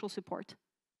social support?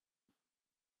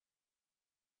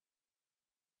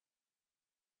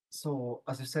 So,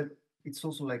 as you said, it's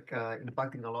also like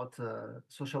impacting a lot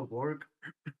social work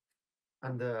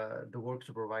and the work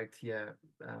to provide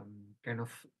kind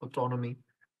of autonomy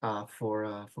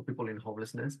for people in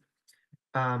homelessness.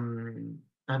 And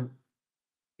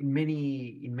in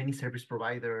many service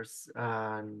providers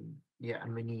and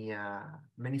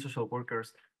many social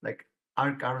workers like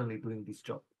are currently doing this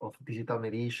job of digital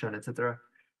mediation, etc.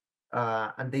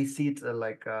 And they see it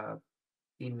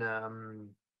in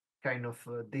kind of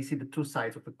they see the two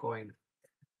sides of the coin.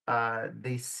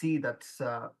 They see that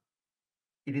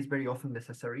it is very often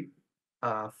necessary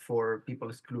for people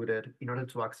excluded in order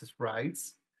to access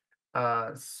rights.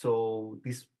 So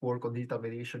this work on digital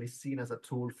mediation is seen as a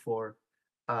tool for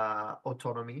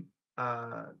autonomy.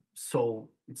 So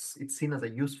it's seen as a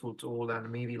useful tool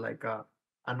and maybe like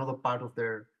another part of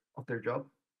their job.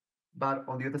 But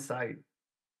on the other side,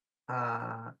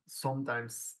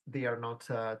 sometimes they are not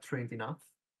trained enough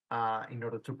in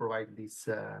order to provide this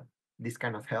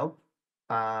kind of help.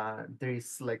 There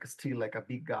is like still like a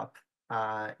big gap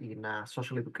in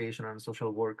social education and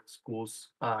social work schools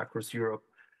across Europe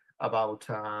about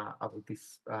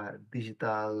this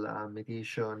digital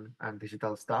mediation and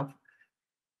digital stuff.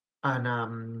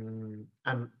 And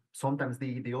sometimes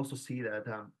they also see that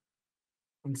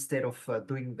instead of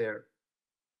doing their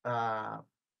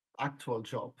actual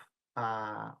job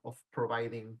of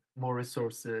providing more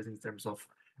resources in terms of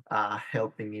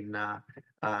helping in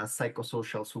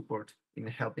psychosocial support, in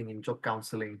helping in job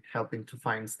counseling, helping to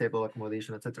find stable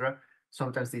accommodation, etc.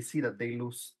 Sometimes they see that they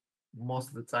lose most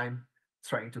of the time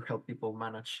trying to help people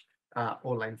manage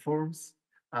online forms,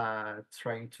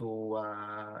 trying to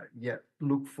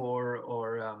look for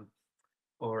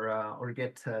or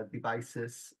get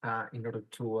devices in order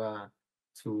to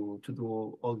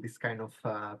do all these kind of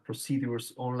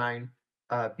procedures online,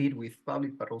 be it with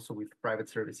public but also with private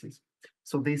services.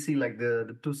 So they see like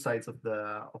the two sides of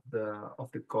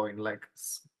the coin, like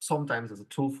sometimes as a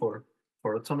tool for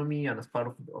autonomy and as part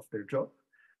of their job,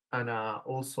 and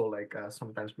also like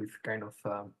sometimes with kind of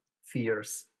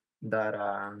fears that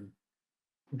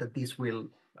this will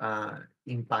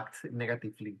impact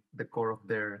negatively the core of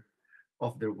their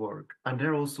work. And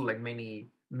there are also like many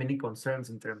concerns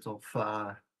in terms of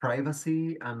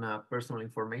privacy and personal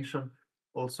information,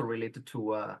 also related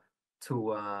to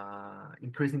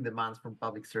increasing demands from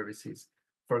public services.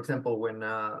 For example, when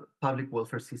public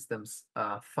welfare systems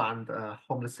fund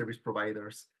homeless service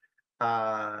providers,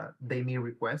 they may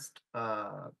request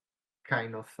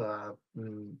kind of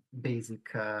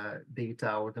basic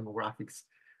data or demographics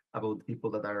about people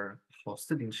that are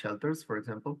hosted in shelters, for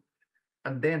example.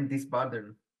 And then this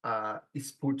burden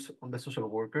is put on the social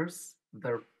workers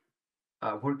that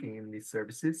are working in these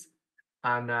services.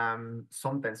 And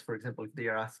sometimes, for example, if they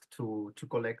are asked to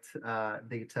collect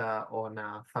data on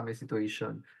family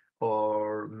situation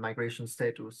or migration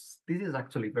status, this is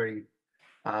actually very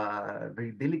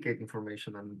delicate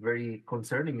information and very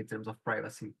concerning in terms of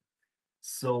privacy.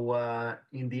 So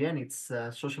in the end, it's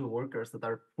social workers that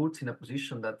are put in a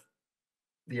position that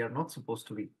they are not supposed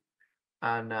to be.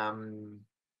 And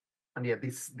yeah,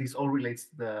 this all relates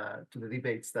to the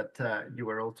debates that you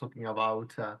were all talking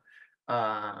about,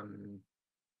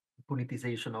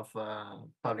 politicization of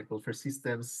public welfare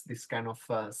systems, this kind of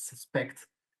suspect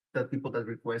that people that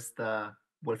request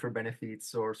welfare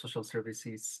benefits or social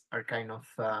services are kind of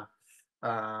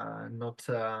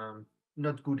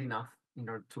not good enough in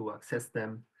order to access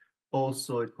them.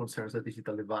 Also, it concerns the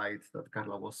digital divide that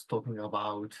Carla was talking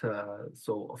about.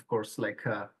 So, of course, like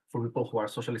for people who are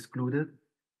socially excluded,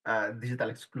 digital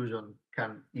exclusion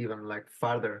can even like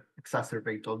further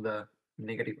exacerbate all the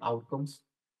negative outcomes.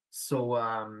 So,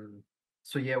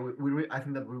 so yeah, I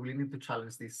think that we really need to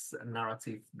challenge this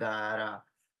narrative that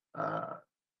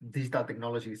digital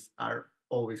technologies are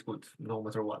always good, no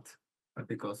matter what,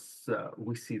 because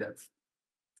we see that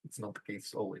it's not the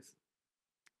case always.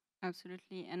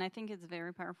 Absolutely. And I think it's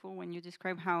very powerful when you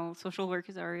describe how social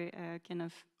workers are kind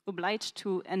of obliged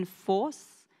to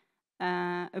enforce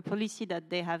a policy that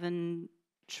they haven't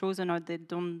chosen or they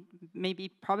don't, maybe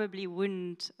probably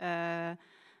wouldn't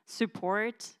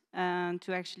support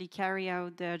to actually carry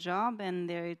out their job,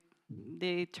 and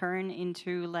they turn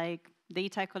into like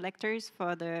data collectors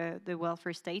for the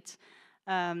welfare state.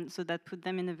 So that put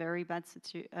them in a very bad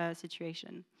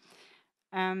situation.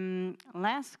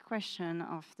 Last question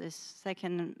of this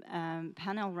second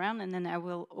panel round, and then I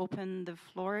will open the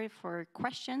floor for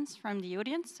questions from the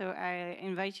audience. So I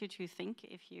invite you to think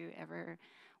if you ever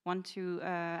want to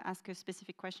ask a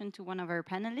specific question to one of our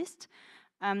panelists.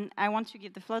 I want to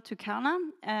give the floor to Carla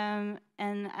and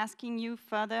asking you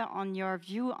further on your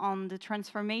view on the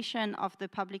transformation of the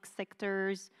public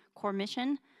sector's core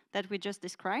mission that we just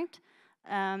described,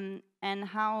 and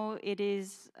how it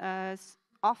is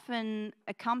often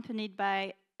accompanied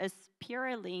by a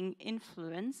spiraling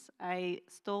influence. I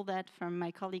stole that from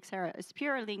my colleague Sarah, a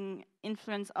spiraling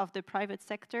influence of the private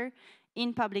sector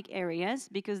in public areas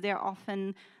because they're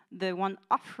often the one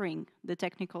offering the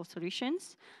technical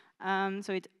solutions.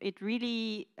 So it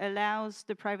really allows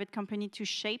the private company to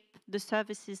shape the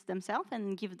services themselves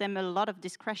and give them a lot of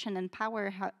discretion and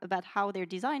power about how they're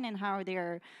designed and how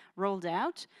they're rolled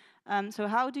out. So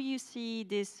how do you see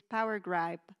this power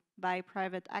grab by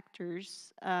private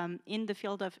actors in the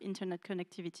field of internet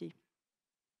connectivity?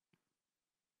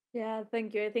 Yeah,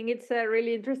 thank you. I think it's a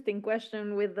really interesting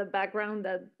question with the background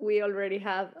that we already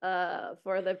have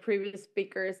for the previous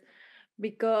speakers,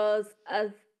 because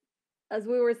as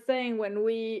we were saying, when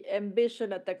we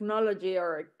envision a technology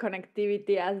or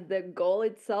connectivity as the goal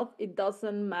itself, it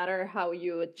doesn't matter how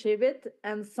you achieve it.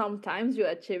 And sometimes you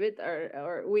achieve it,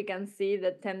 or we can see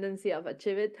the tendency of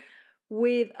achieve it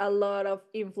with a lot of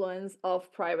influence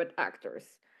of private actors.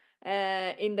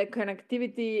 In the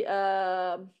connectivity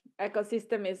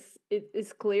ecosystem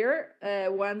is clear.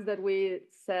 Once that we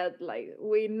said like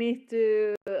we need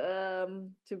to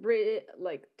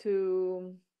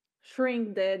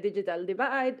shrink the digital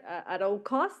divide at all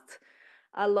costs.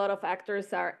 A lot of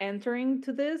actors are entering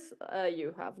to this.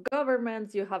 You have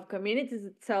governments, you have communities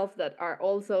itself that are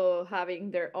also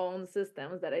having their own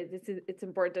systems that it's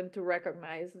important to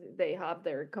recognize. They have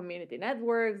their community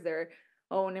networks, their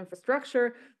own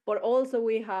infrastructure, but also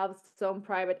we have some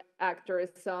private actors,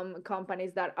 some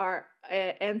companies that are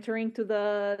entering to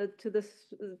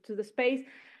the space.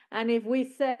 And if we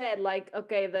said like,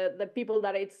 okay, the people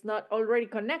that it's not already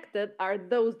connected are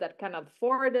those that can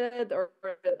afford it, or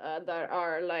that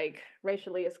are like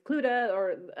racially excluded,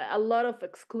 or a lot of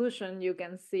exclusion you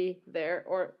can see there,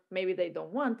 or maybe they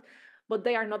don't want, but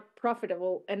they are not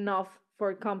profitable enough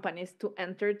for companies to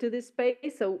enter to this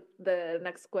space. So the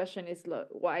next question is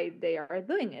why they are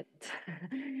doing it.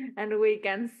 And we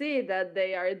can see that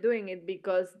they are doing it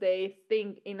because they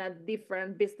think in a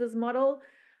different business model,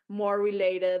 more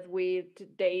related with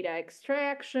data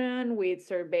extraction, with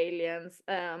surveillance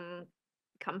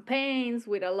campaigns,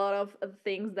 with a lot of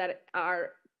things that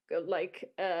are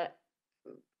like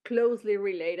closely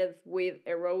related with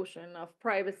erosion of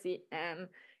privacy and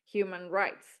human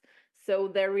rights. So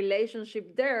the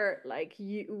relationship there, like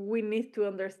we need to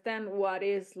understand what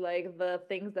is like the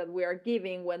things that we are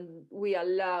giving when we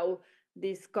allow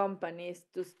these companies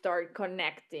to start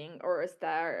connecting or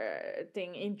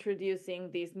starting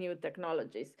introducing these new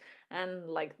technologies. And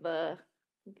like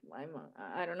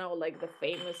I don't know, like the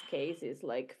famous case is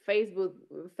like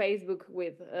Facebook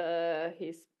with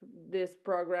this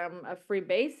program, Free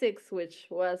Basics, which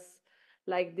was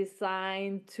like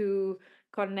designed to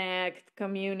connect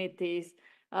communities.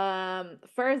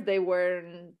 First, they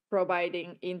weren't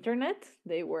providing internet.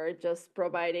 They were just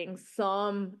providing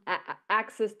some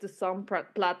access to some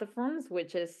platforms,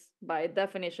 which is by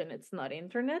definition, it's not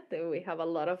internet. We have a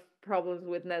lot of problems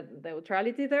with net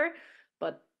neutrality there,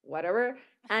 but whatever.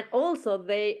 And also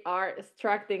they are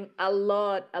extracting a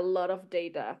lot of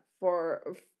data for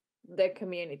the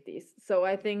communities. So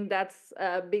I think that's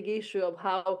a big issue of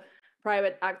how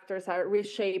private actors are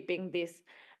reshaping this.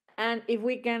 And if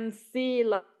we can see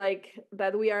like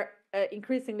that we are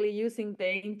increasingly using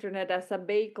the internet as a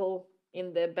vehicle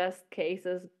in the best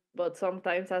cases, but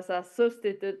sometimes as a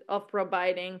substitute of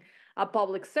providing a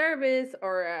public service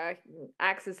or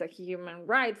access a human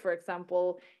right, for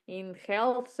example, in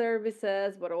health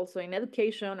services, but also in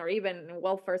education or even in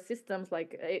welfare systems.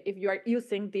 Like if you are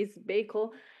using this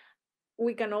vehicle,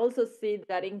 we can also see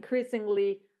that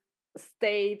increasingly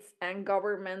states and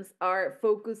governments are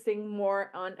focusing more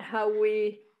on how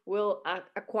we will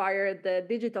acquire the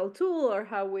digital tool or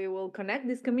how we will connect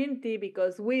this community,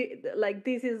 because we like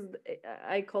this is,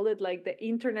 I call it like the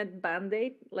internet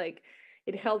band-aid, like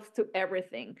it helps to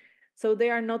everything. So they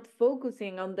are not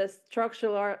focusing on the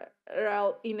structural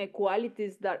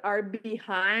inequalities that are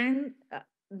behind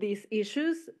these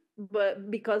issues,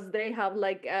 but because they have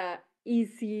like a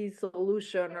easy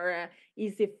solution or a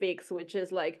easy fix, which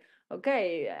is like,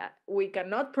 okay, we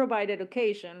cannot provide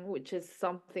education, which is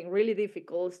something really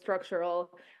difficult,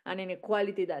 structural, and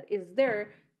inequality that is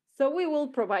there. So we will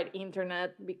provide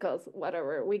internet because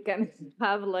whatever, we can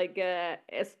have like a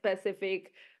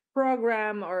specific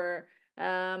program or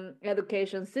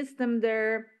education system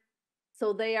there.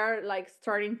 So they are like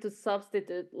starting to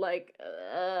substitute like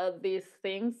these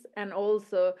things. And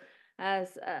also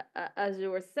as you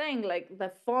were saying, like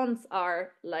the funds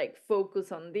are like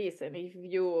focused on this, and if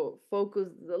you focus,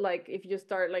 like if you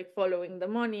start like following the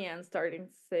money and starting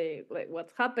to say like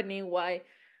what's happening, why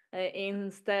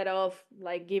instead of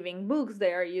like giving books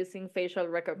they are using facial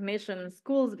recognition in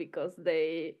schools, because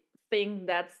they think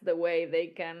that's the way they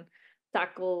can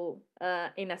tackle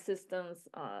in assistance,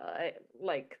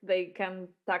 like they can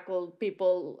tackle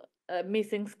people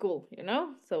missing school, you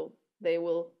know? So they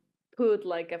will put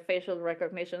like a facial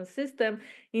recognition system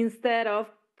instead of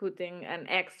putting an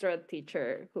extra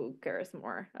teacher who cares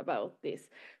more about this.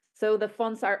 So the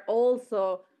funds are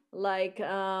also like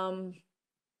are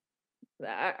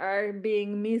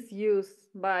being misused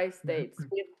by states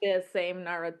with the same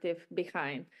narrative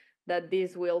behind that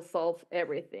this will solve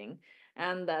everything.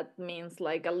 And that means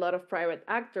like a lot of private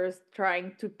actors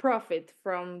trying to profit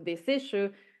from this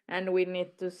issue. And we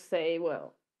need to say,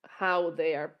 well, how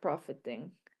they are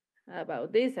profiting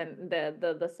about this. And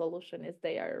the solution is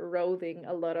they are eroding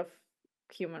a lot of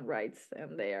human rights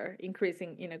and they are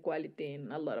increasing inequality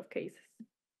in a lot of cases.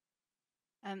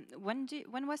 When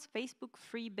was Facebook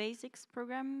Free Basics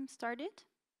program started?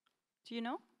 Do you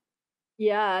know?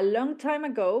 Yeah, a long time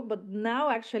ago, but now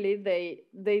actually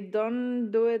they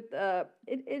don't do it.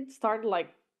 It started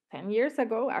like 10 years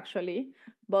ago actually,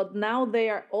 but now they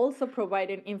are also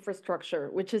providing infrastructure,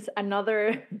 which is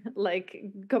another like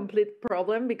complete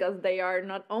problem because they are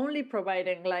not only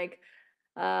providing like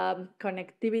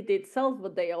connectivity itself,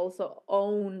 but they also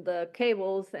own the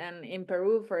cables. And in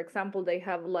Peru, for example, they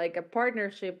have like a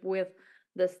partnership with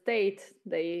the state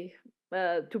they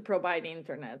to provide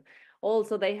internet.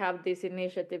 Also, they have this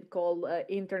initiative called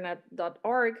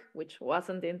internet.org, which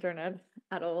wasn't internet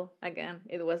at all. Again,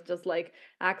 it was just like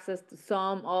access to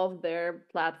some of their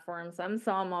platforms and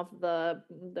some of the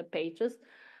pages.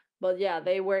 But yeah,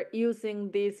 they were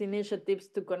using these initiatives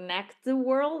to connect the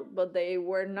world, but they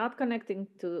were not connecting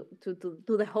to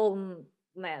the whole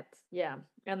net. Yeah,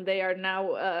 and they are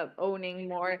now owning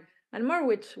more and more,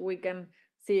 which we can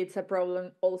see it's a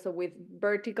problem also with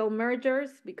vertical mergers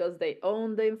because they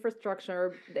own the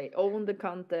infrastructure, they own the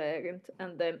content,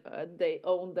 and then they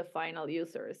own the final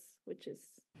users, which is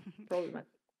problematic.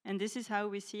 And this is how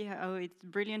we see how it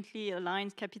brilliantly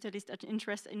aligns capitalist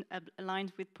interests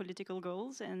aligned with political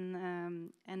goals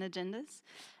and agendas.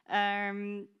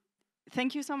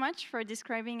 Thank you so much for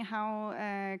describing how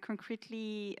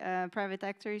concretely private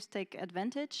actors take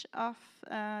advantage of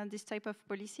this type of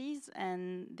policies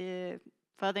and the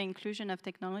further inclusion of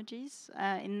technologies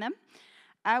in them.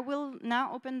 I will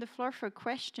now open the floor for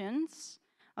questions.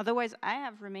 Otherwise, I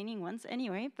have remaining ones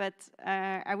anyway, but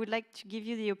I would like to give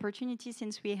you the opportunity,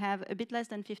 since we have a bit less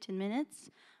than 15 minutes,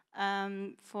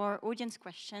 for audience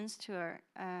questions to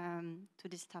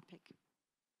this topic.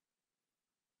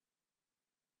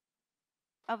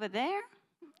 Over there,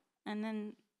 and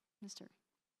then Mr.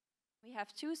 We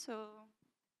have two, so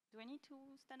do I need to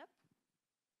stand up?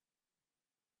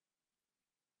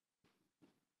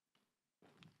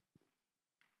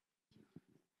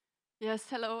 Yes,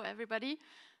 hello everybody.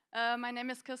 My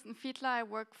name is Kirsten Fiedler. I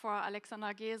work for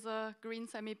Alexandra Gese,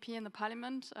 Greens MEP in the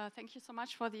Parliament. Thank you so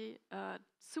much for the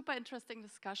super interesting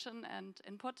discussion and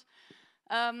input.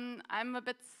 I'm a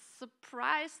bit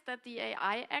surprised that the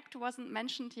AI Act wasn't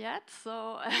mentioned yet.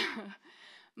 So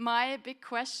my big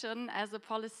question as a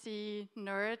policy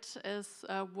nerd is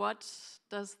what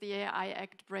does the AI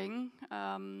Act bring?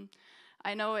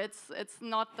 I know it's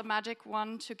not the magic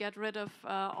one to get rid of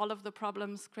all of the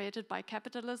problems created by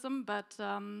capitalism, but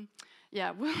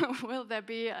yeah, will there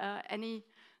be any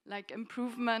like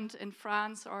improvement in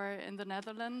France or in the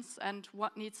Netherlands, and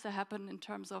what needs to happen in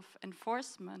terms of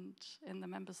enforcement in the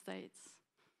member states?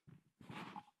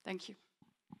 Thank you.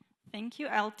 Thank you.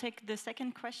 I'll take the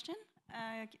second question.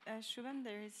 Shubham,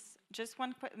 there is just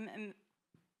one question.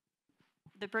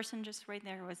 The person just right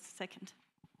there was second.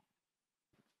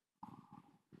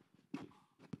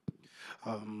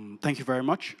 Thank you very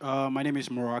much. My name is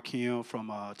Morakinho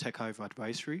from Tech Hive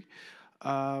Advisory.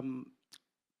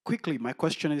 Quickly, my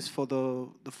question is for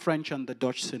the French and the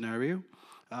Dutch scenario,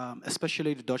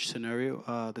 especially the Dutch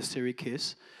scenario, the Siri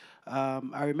case.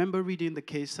 I remember reading the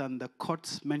case and the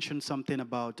courts mentioned something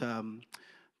about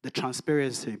the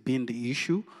transparency being the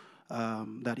issue,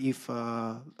 that if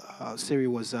Siri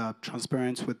was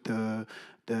transparent with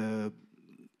the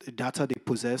data they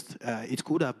possessed, it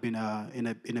could have been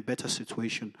in a better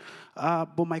situation.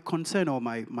 But my concern or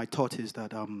my thought is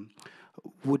that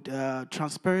would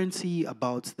transparency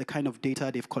about the kind of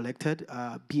data they've collected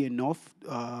be enough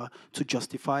to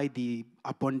justify the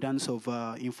abundance of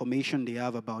information they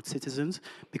have about citizens?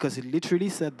 Because it literally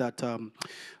said that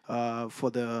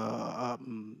for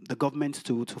the government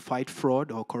to fight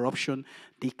fraud or corruption,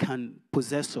 they can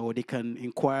possess or they can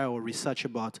inquire or research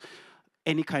about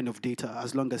any kind of data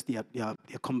as long as they are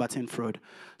combating fraud.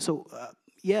 So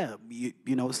yeah,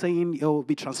 you know, saying, oh,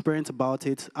 be transparent about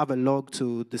it, have a log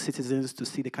to the citizens to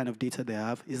see the kind of data they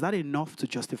have, is that enough to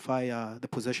justify the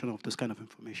possession of this kind of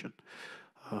information?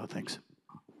 Thanks.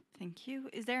 Thank you.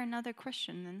 Is there another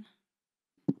question then?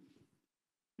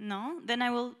 No? Then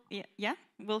I will, yeah,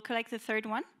 we'll collect the third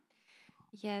one.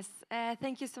 Yes,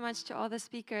 thank you so much to all the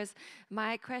speakers.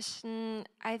 My question,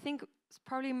 I think, is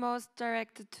probably most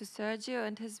directed to Sergio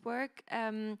and his work,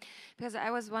 because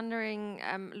I was wondering,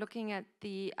 looking at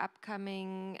the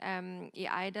upcoming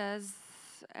EIDAS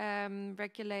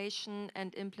regulation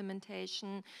and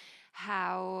implementation,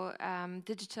 how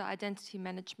digital identity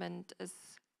management is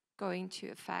going to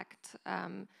affect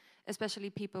especially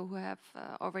people who have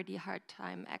already a hard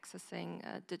time accessing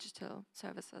digital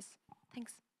services.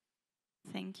 Thanks.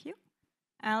 Thank you.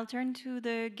 I'll turn to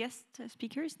the guest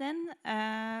speakers then.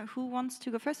 Who wants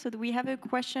to go first? So we have a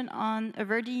question on a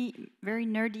very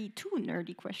nerdy, two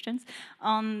nerdy questions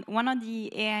on one on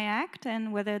the AI Act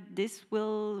and whether this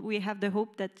will, we have the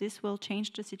hope that this will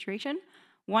change the situation.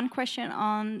 One question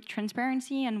on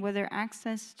transparency and whether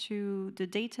access to the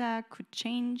data could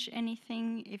change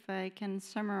anything, if I can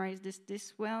summarize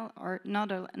this well, or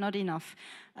not enough.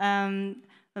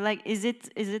 Like, is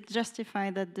it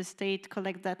justified that the state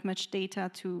collects that much data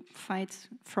to fight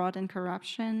fraud and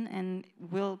corruption, and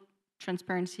will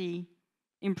transparency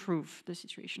improve the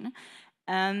situation?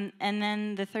 And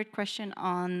then the third question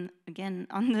on, again,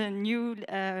 on the new,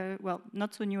 well,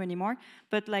 not so new anymore,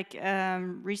 but like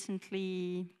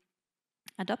recently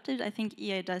adopted, I think,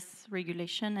 EIDAS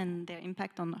regulation and their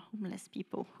impact on homeless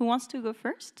people. Who wants to go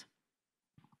first?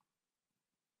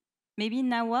 Maybe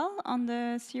Nawal on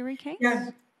the Siri case?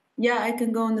 Yeah, I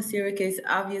can go on the Siri case.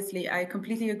 Obviously, I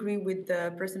completely agree with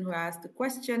the person who asked the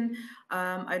question.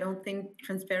 I don't think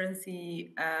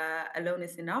transparency alone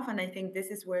is enough, and I think this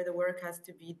is where the work has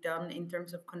to be done in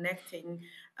terms of connecting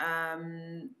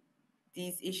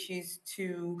these issues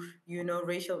to, you know,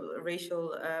 racial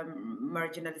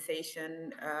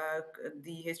marginalization,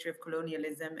 the history of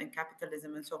colonialism and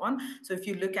capitalism, and so on. So if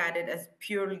you look at it as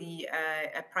purely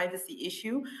a privacy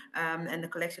issue and a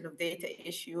collection of data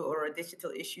issue or a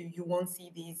digital issue, you won't see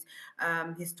these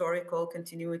historical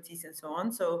continuities and so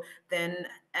on. So then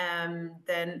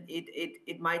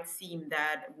it might seem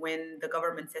that when the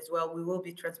government says, well, we will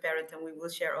be transparent and we will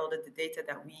share all of the data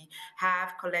that we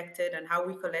have collected and how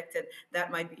we collected,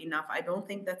 that might be enough. I don't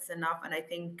think that's enough, and I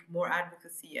think more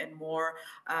advocacy and more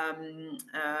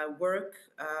work,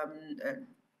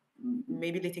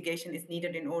 maybe litigation is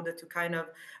needed in order to kind of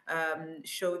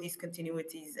show these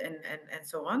continuities and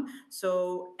so on.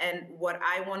 So, and what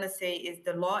I want to say is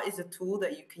the law is a tool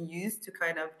that you can use to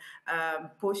kind of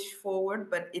push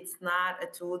forward, but it's not a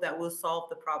tool that will solve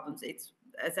the problems. It's,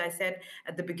 as I said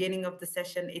at the beginning of the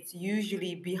session, it's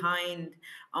usually behind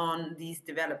on these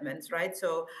developments, right?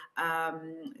 So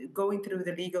going through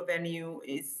the legal venue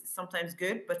is sometimes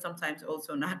good, but sometimes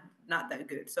also not that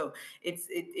good. So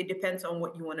it depends on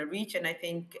what you want to reach. And I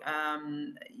think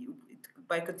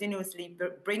by continuously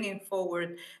bringing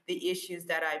forward the issues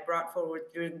that I brought forward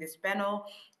during this panel,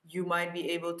 you might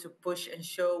be able to push and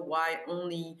show why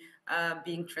only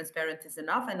being transparent is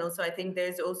enough. And also, I think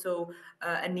there's also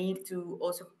a need to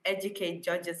also educate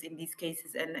judges in these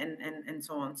cases and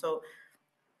so on. So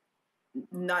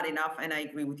not enough, and I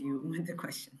agree with you with the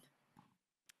question.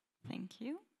 Thank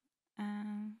you.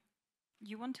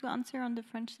 You want to answer on the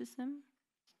French system?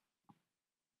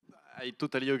 I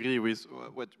totally agree with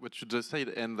what you just said,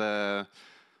 and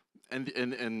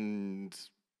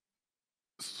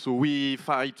so we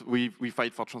fight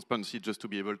for transparency just to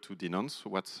be able to denounce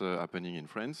what's happening in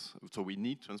France. So we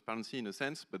need transparency in a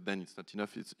sense, but then it's not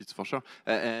enough. It's for sure.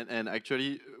 And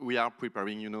actually, we are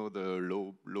preparing, you know, the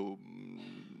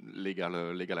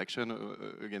legal action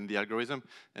against the algorithm,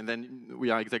 and then we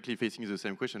are exactly facing the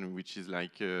same question, which is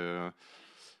like.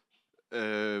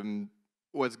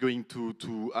 What's going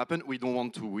to happen? We don't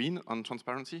want to win on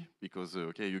transparency because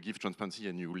okay, you give transparency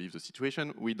and you leave the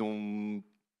situation. We don't.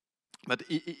 But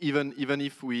even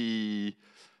if we,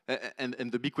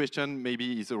 and the big question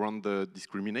maybe is around the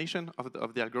discrimination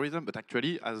of the algorithm. But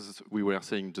actually, as we were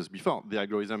saying just before, the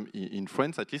algorithm in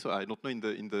France, at least, I don't know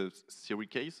in the Siri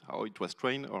case how it was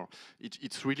trained, or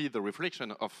it's really the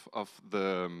reflection of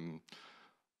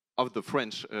the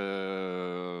French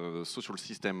social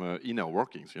system inner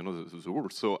workings, you know, the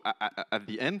world. So at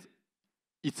the end,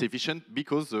 it's efficient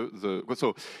because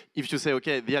so if you say,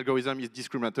 okay, the algorithm is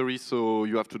discriminatory, so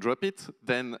you have to drop it,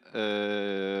 then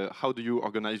how do you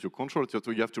organize your control? So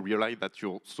you have to realize that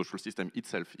your social system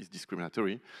itself is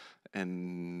discriminatory,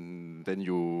 and then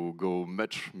you go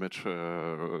much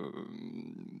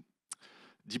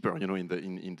deeper, you know,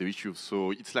 in the issue.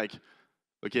 So it's like,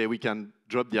 okay, we can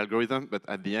drop the algorithm, but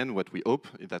at the end, what we hope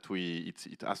is that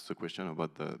it asks a question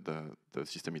about the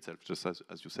system itself, just as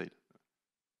you said.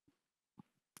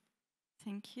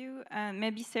 Thank you.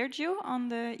 Maybe Sergio on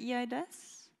the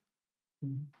EIDAS?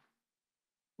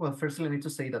 Well, firstly, I need to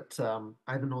say that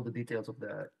I don't know the details of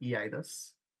the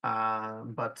EIDAS,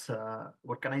 but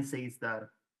what can I say is that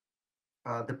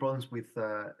the problems with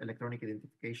electronic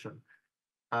identification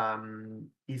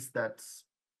is that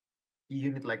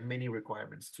you need like many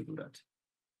requirements to do that.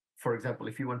 For example,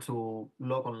 if you want to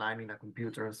log online in a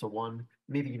computer and so on,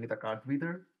 maybe you need a card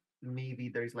reader. Maybe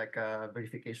there is like a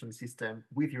verification system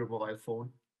with your mobile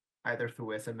phone, either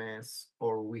through SMS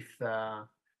or with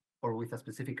a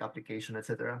specific application,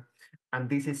 etc. And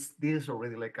this is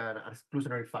already like an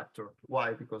exclusionary factor.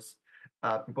 Why? Because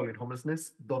people in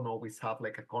homelessness don't always have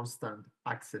like a constant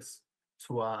access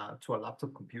to a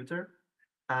laptop computer,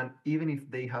 and even if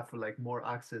they have like more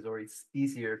access or it's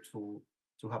easier to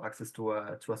have access to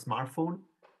a smartphone,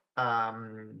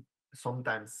 um,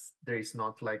 sometimes there is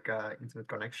not like a internet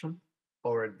connection,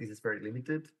 or this is very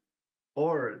limited,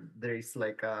 or there is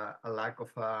like a lack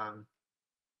of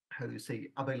how do you say,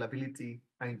 availability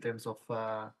in terms of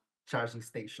charging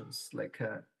stations. Like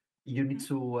you need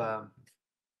to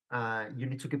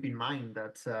keep in mind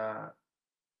that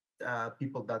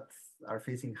people that are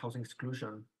facing housing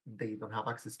exclusion, they don't have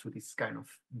access to these kind of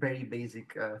very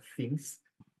basic things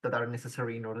that are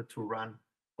necessary in order to run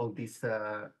all this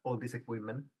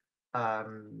equipment.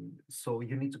 So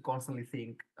you need to constantly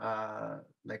think,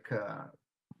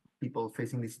 people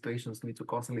facing these situations need to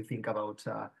constantly think about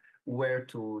where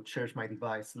to charge my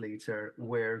device later,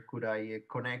 where could I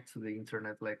connect to the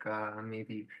internet, like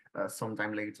maybe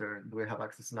sometime later, do I have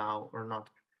access now or not?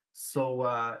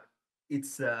 So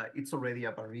it's already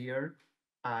a barrier,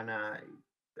 and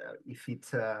if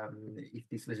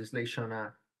this legislation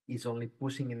is only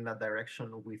pushing in that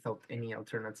direction without any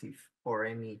alternative or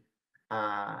any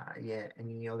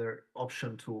other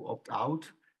option to opt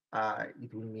out,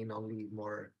 it will mean only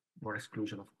more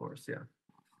exclusion, of course. Yeah.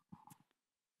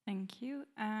 Thank you.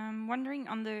 Wondering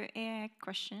on the AI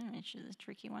question, which is a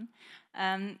tricky one.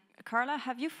 Carla,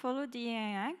 have you followed the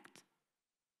AI Act?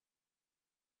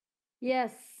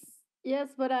 Yes,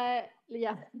 but I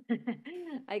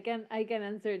can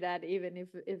answer that even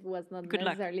if it was not Good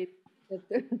luck. necessarily.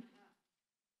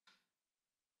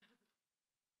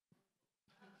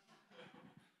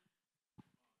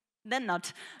 Then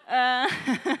not.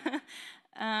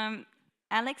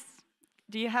 Alex,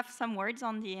 do you have some words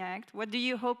on the Act? What do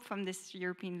you hope from this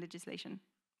European legislation?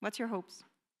 What's your hopes?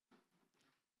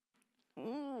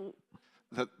 Ooh.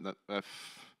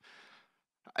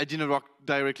 I didn't work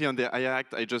directly on the AI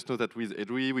Act. I just know that with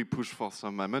EDRI, we push for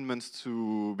some amendments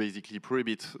to basically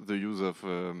prohibit the use of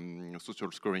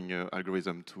social scoring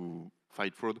algorithm to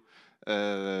fight fraud.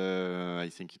 I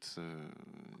think it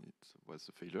was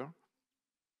a failure.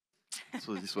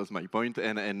 So this was my point.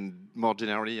 And more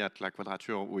generally, at La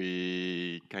Quadrature,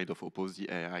 we kind of oppose the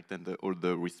AI Act and all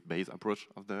the risk-based approach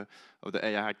of the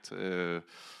AI Act.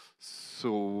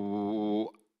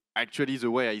 So actually,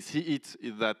 the way I see it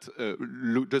is that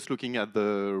just looking at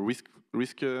the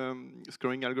risk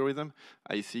scoring algorithm,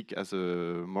 I see it as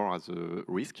more as a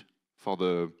risk for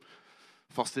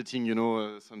setting,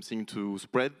 something to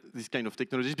spread this kind of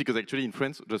technologies. Because actually, in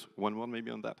France, just one word maybe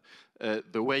on that,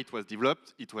 the way it was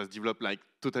developed like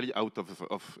totally out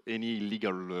of any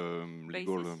legal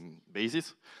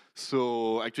basis.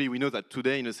 So actually, we know that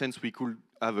today, in a sense, we could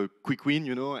have a quick win,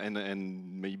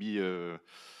 and maybe.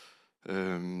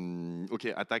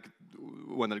 Attack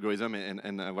one algorithm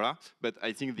and voila. But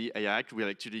I think the AI Act will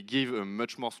actually give a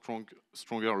much more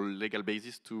stronger legal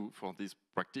basis for this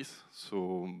practice.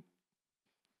 So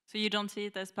you don't see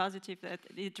it as positive, that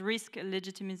it risks a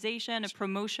legitimization, a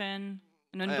promotion,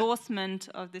 an endorsement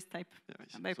of this type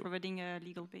by providing a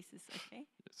legal basis. Okay,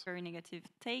 yes. Very negative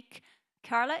take.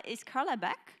 Carla, is Carla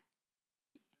back?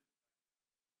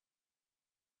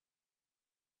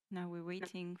 Now we're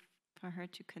waiting for her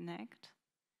to connect.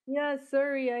 Yeah,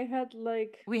 sorry, I had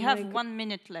like... We have 1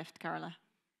 minute left, Carla.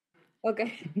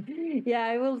 Okay. Yeah,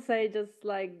 I will say just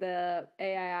like the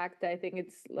AI Act, I think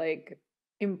it's like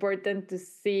important to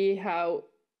see how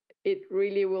it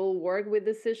really will work with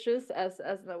these issues. As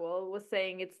Noel was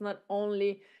saying, it's not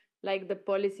only like the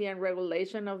policy and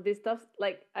regulation of this stuff.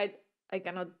 Like I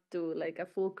cannot do like a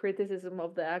full criticism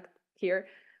of the act here,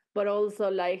 but also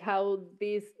like how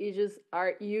these issues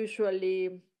are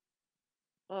usually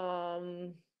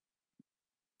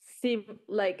seem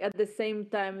like at the same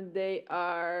time they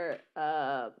are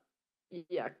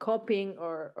copying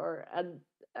or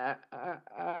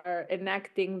are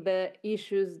enacting the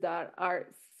issues that are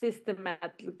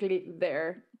systematically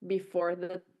there before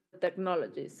the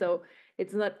technology. So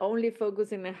it's not only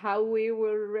focusing on how we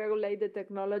will regulate the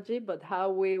technology, but how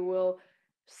we will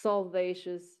solve the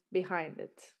issues behind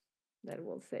it. That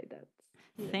will say that.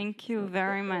 Thank you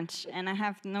very much. And I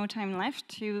have no time left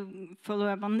to follow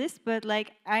up on this, but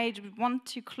like I want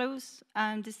to close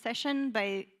this session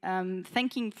by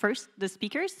thanking first the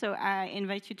speakers. So I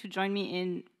invite you to join me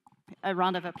in a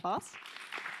round of applause.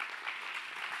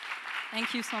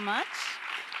 Thank you so much.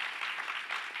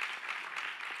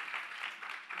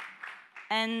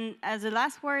 And as a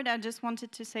last word, I just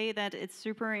wanted to say that it's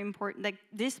super important. Like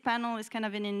this panel is kind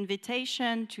of an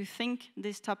invitation to think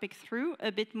this topic through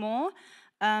a bit more,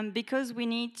 because we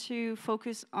need to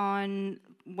focus on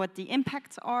what the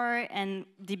impacts are and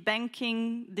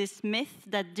debunking this myth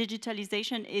that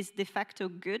digitalization is de facto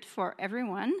good for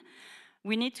everyone.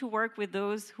 We need to work with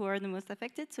those who are the most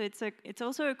affected. So it's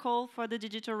also a call for the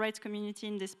digital rights community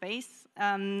in this space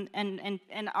and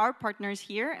our partners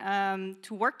here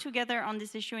to work together on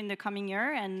this issue in the coming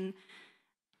year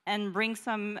and bring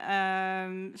some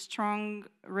strong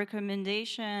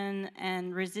recommendation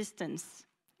and resistance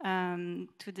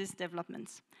to these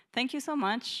developments. Thank you so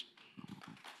much.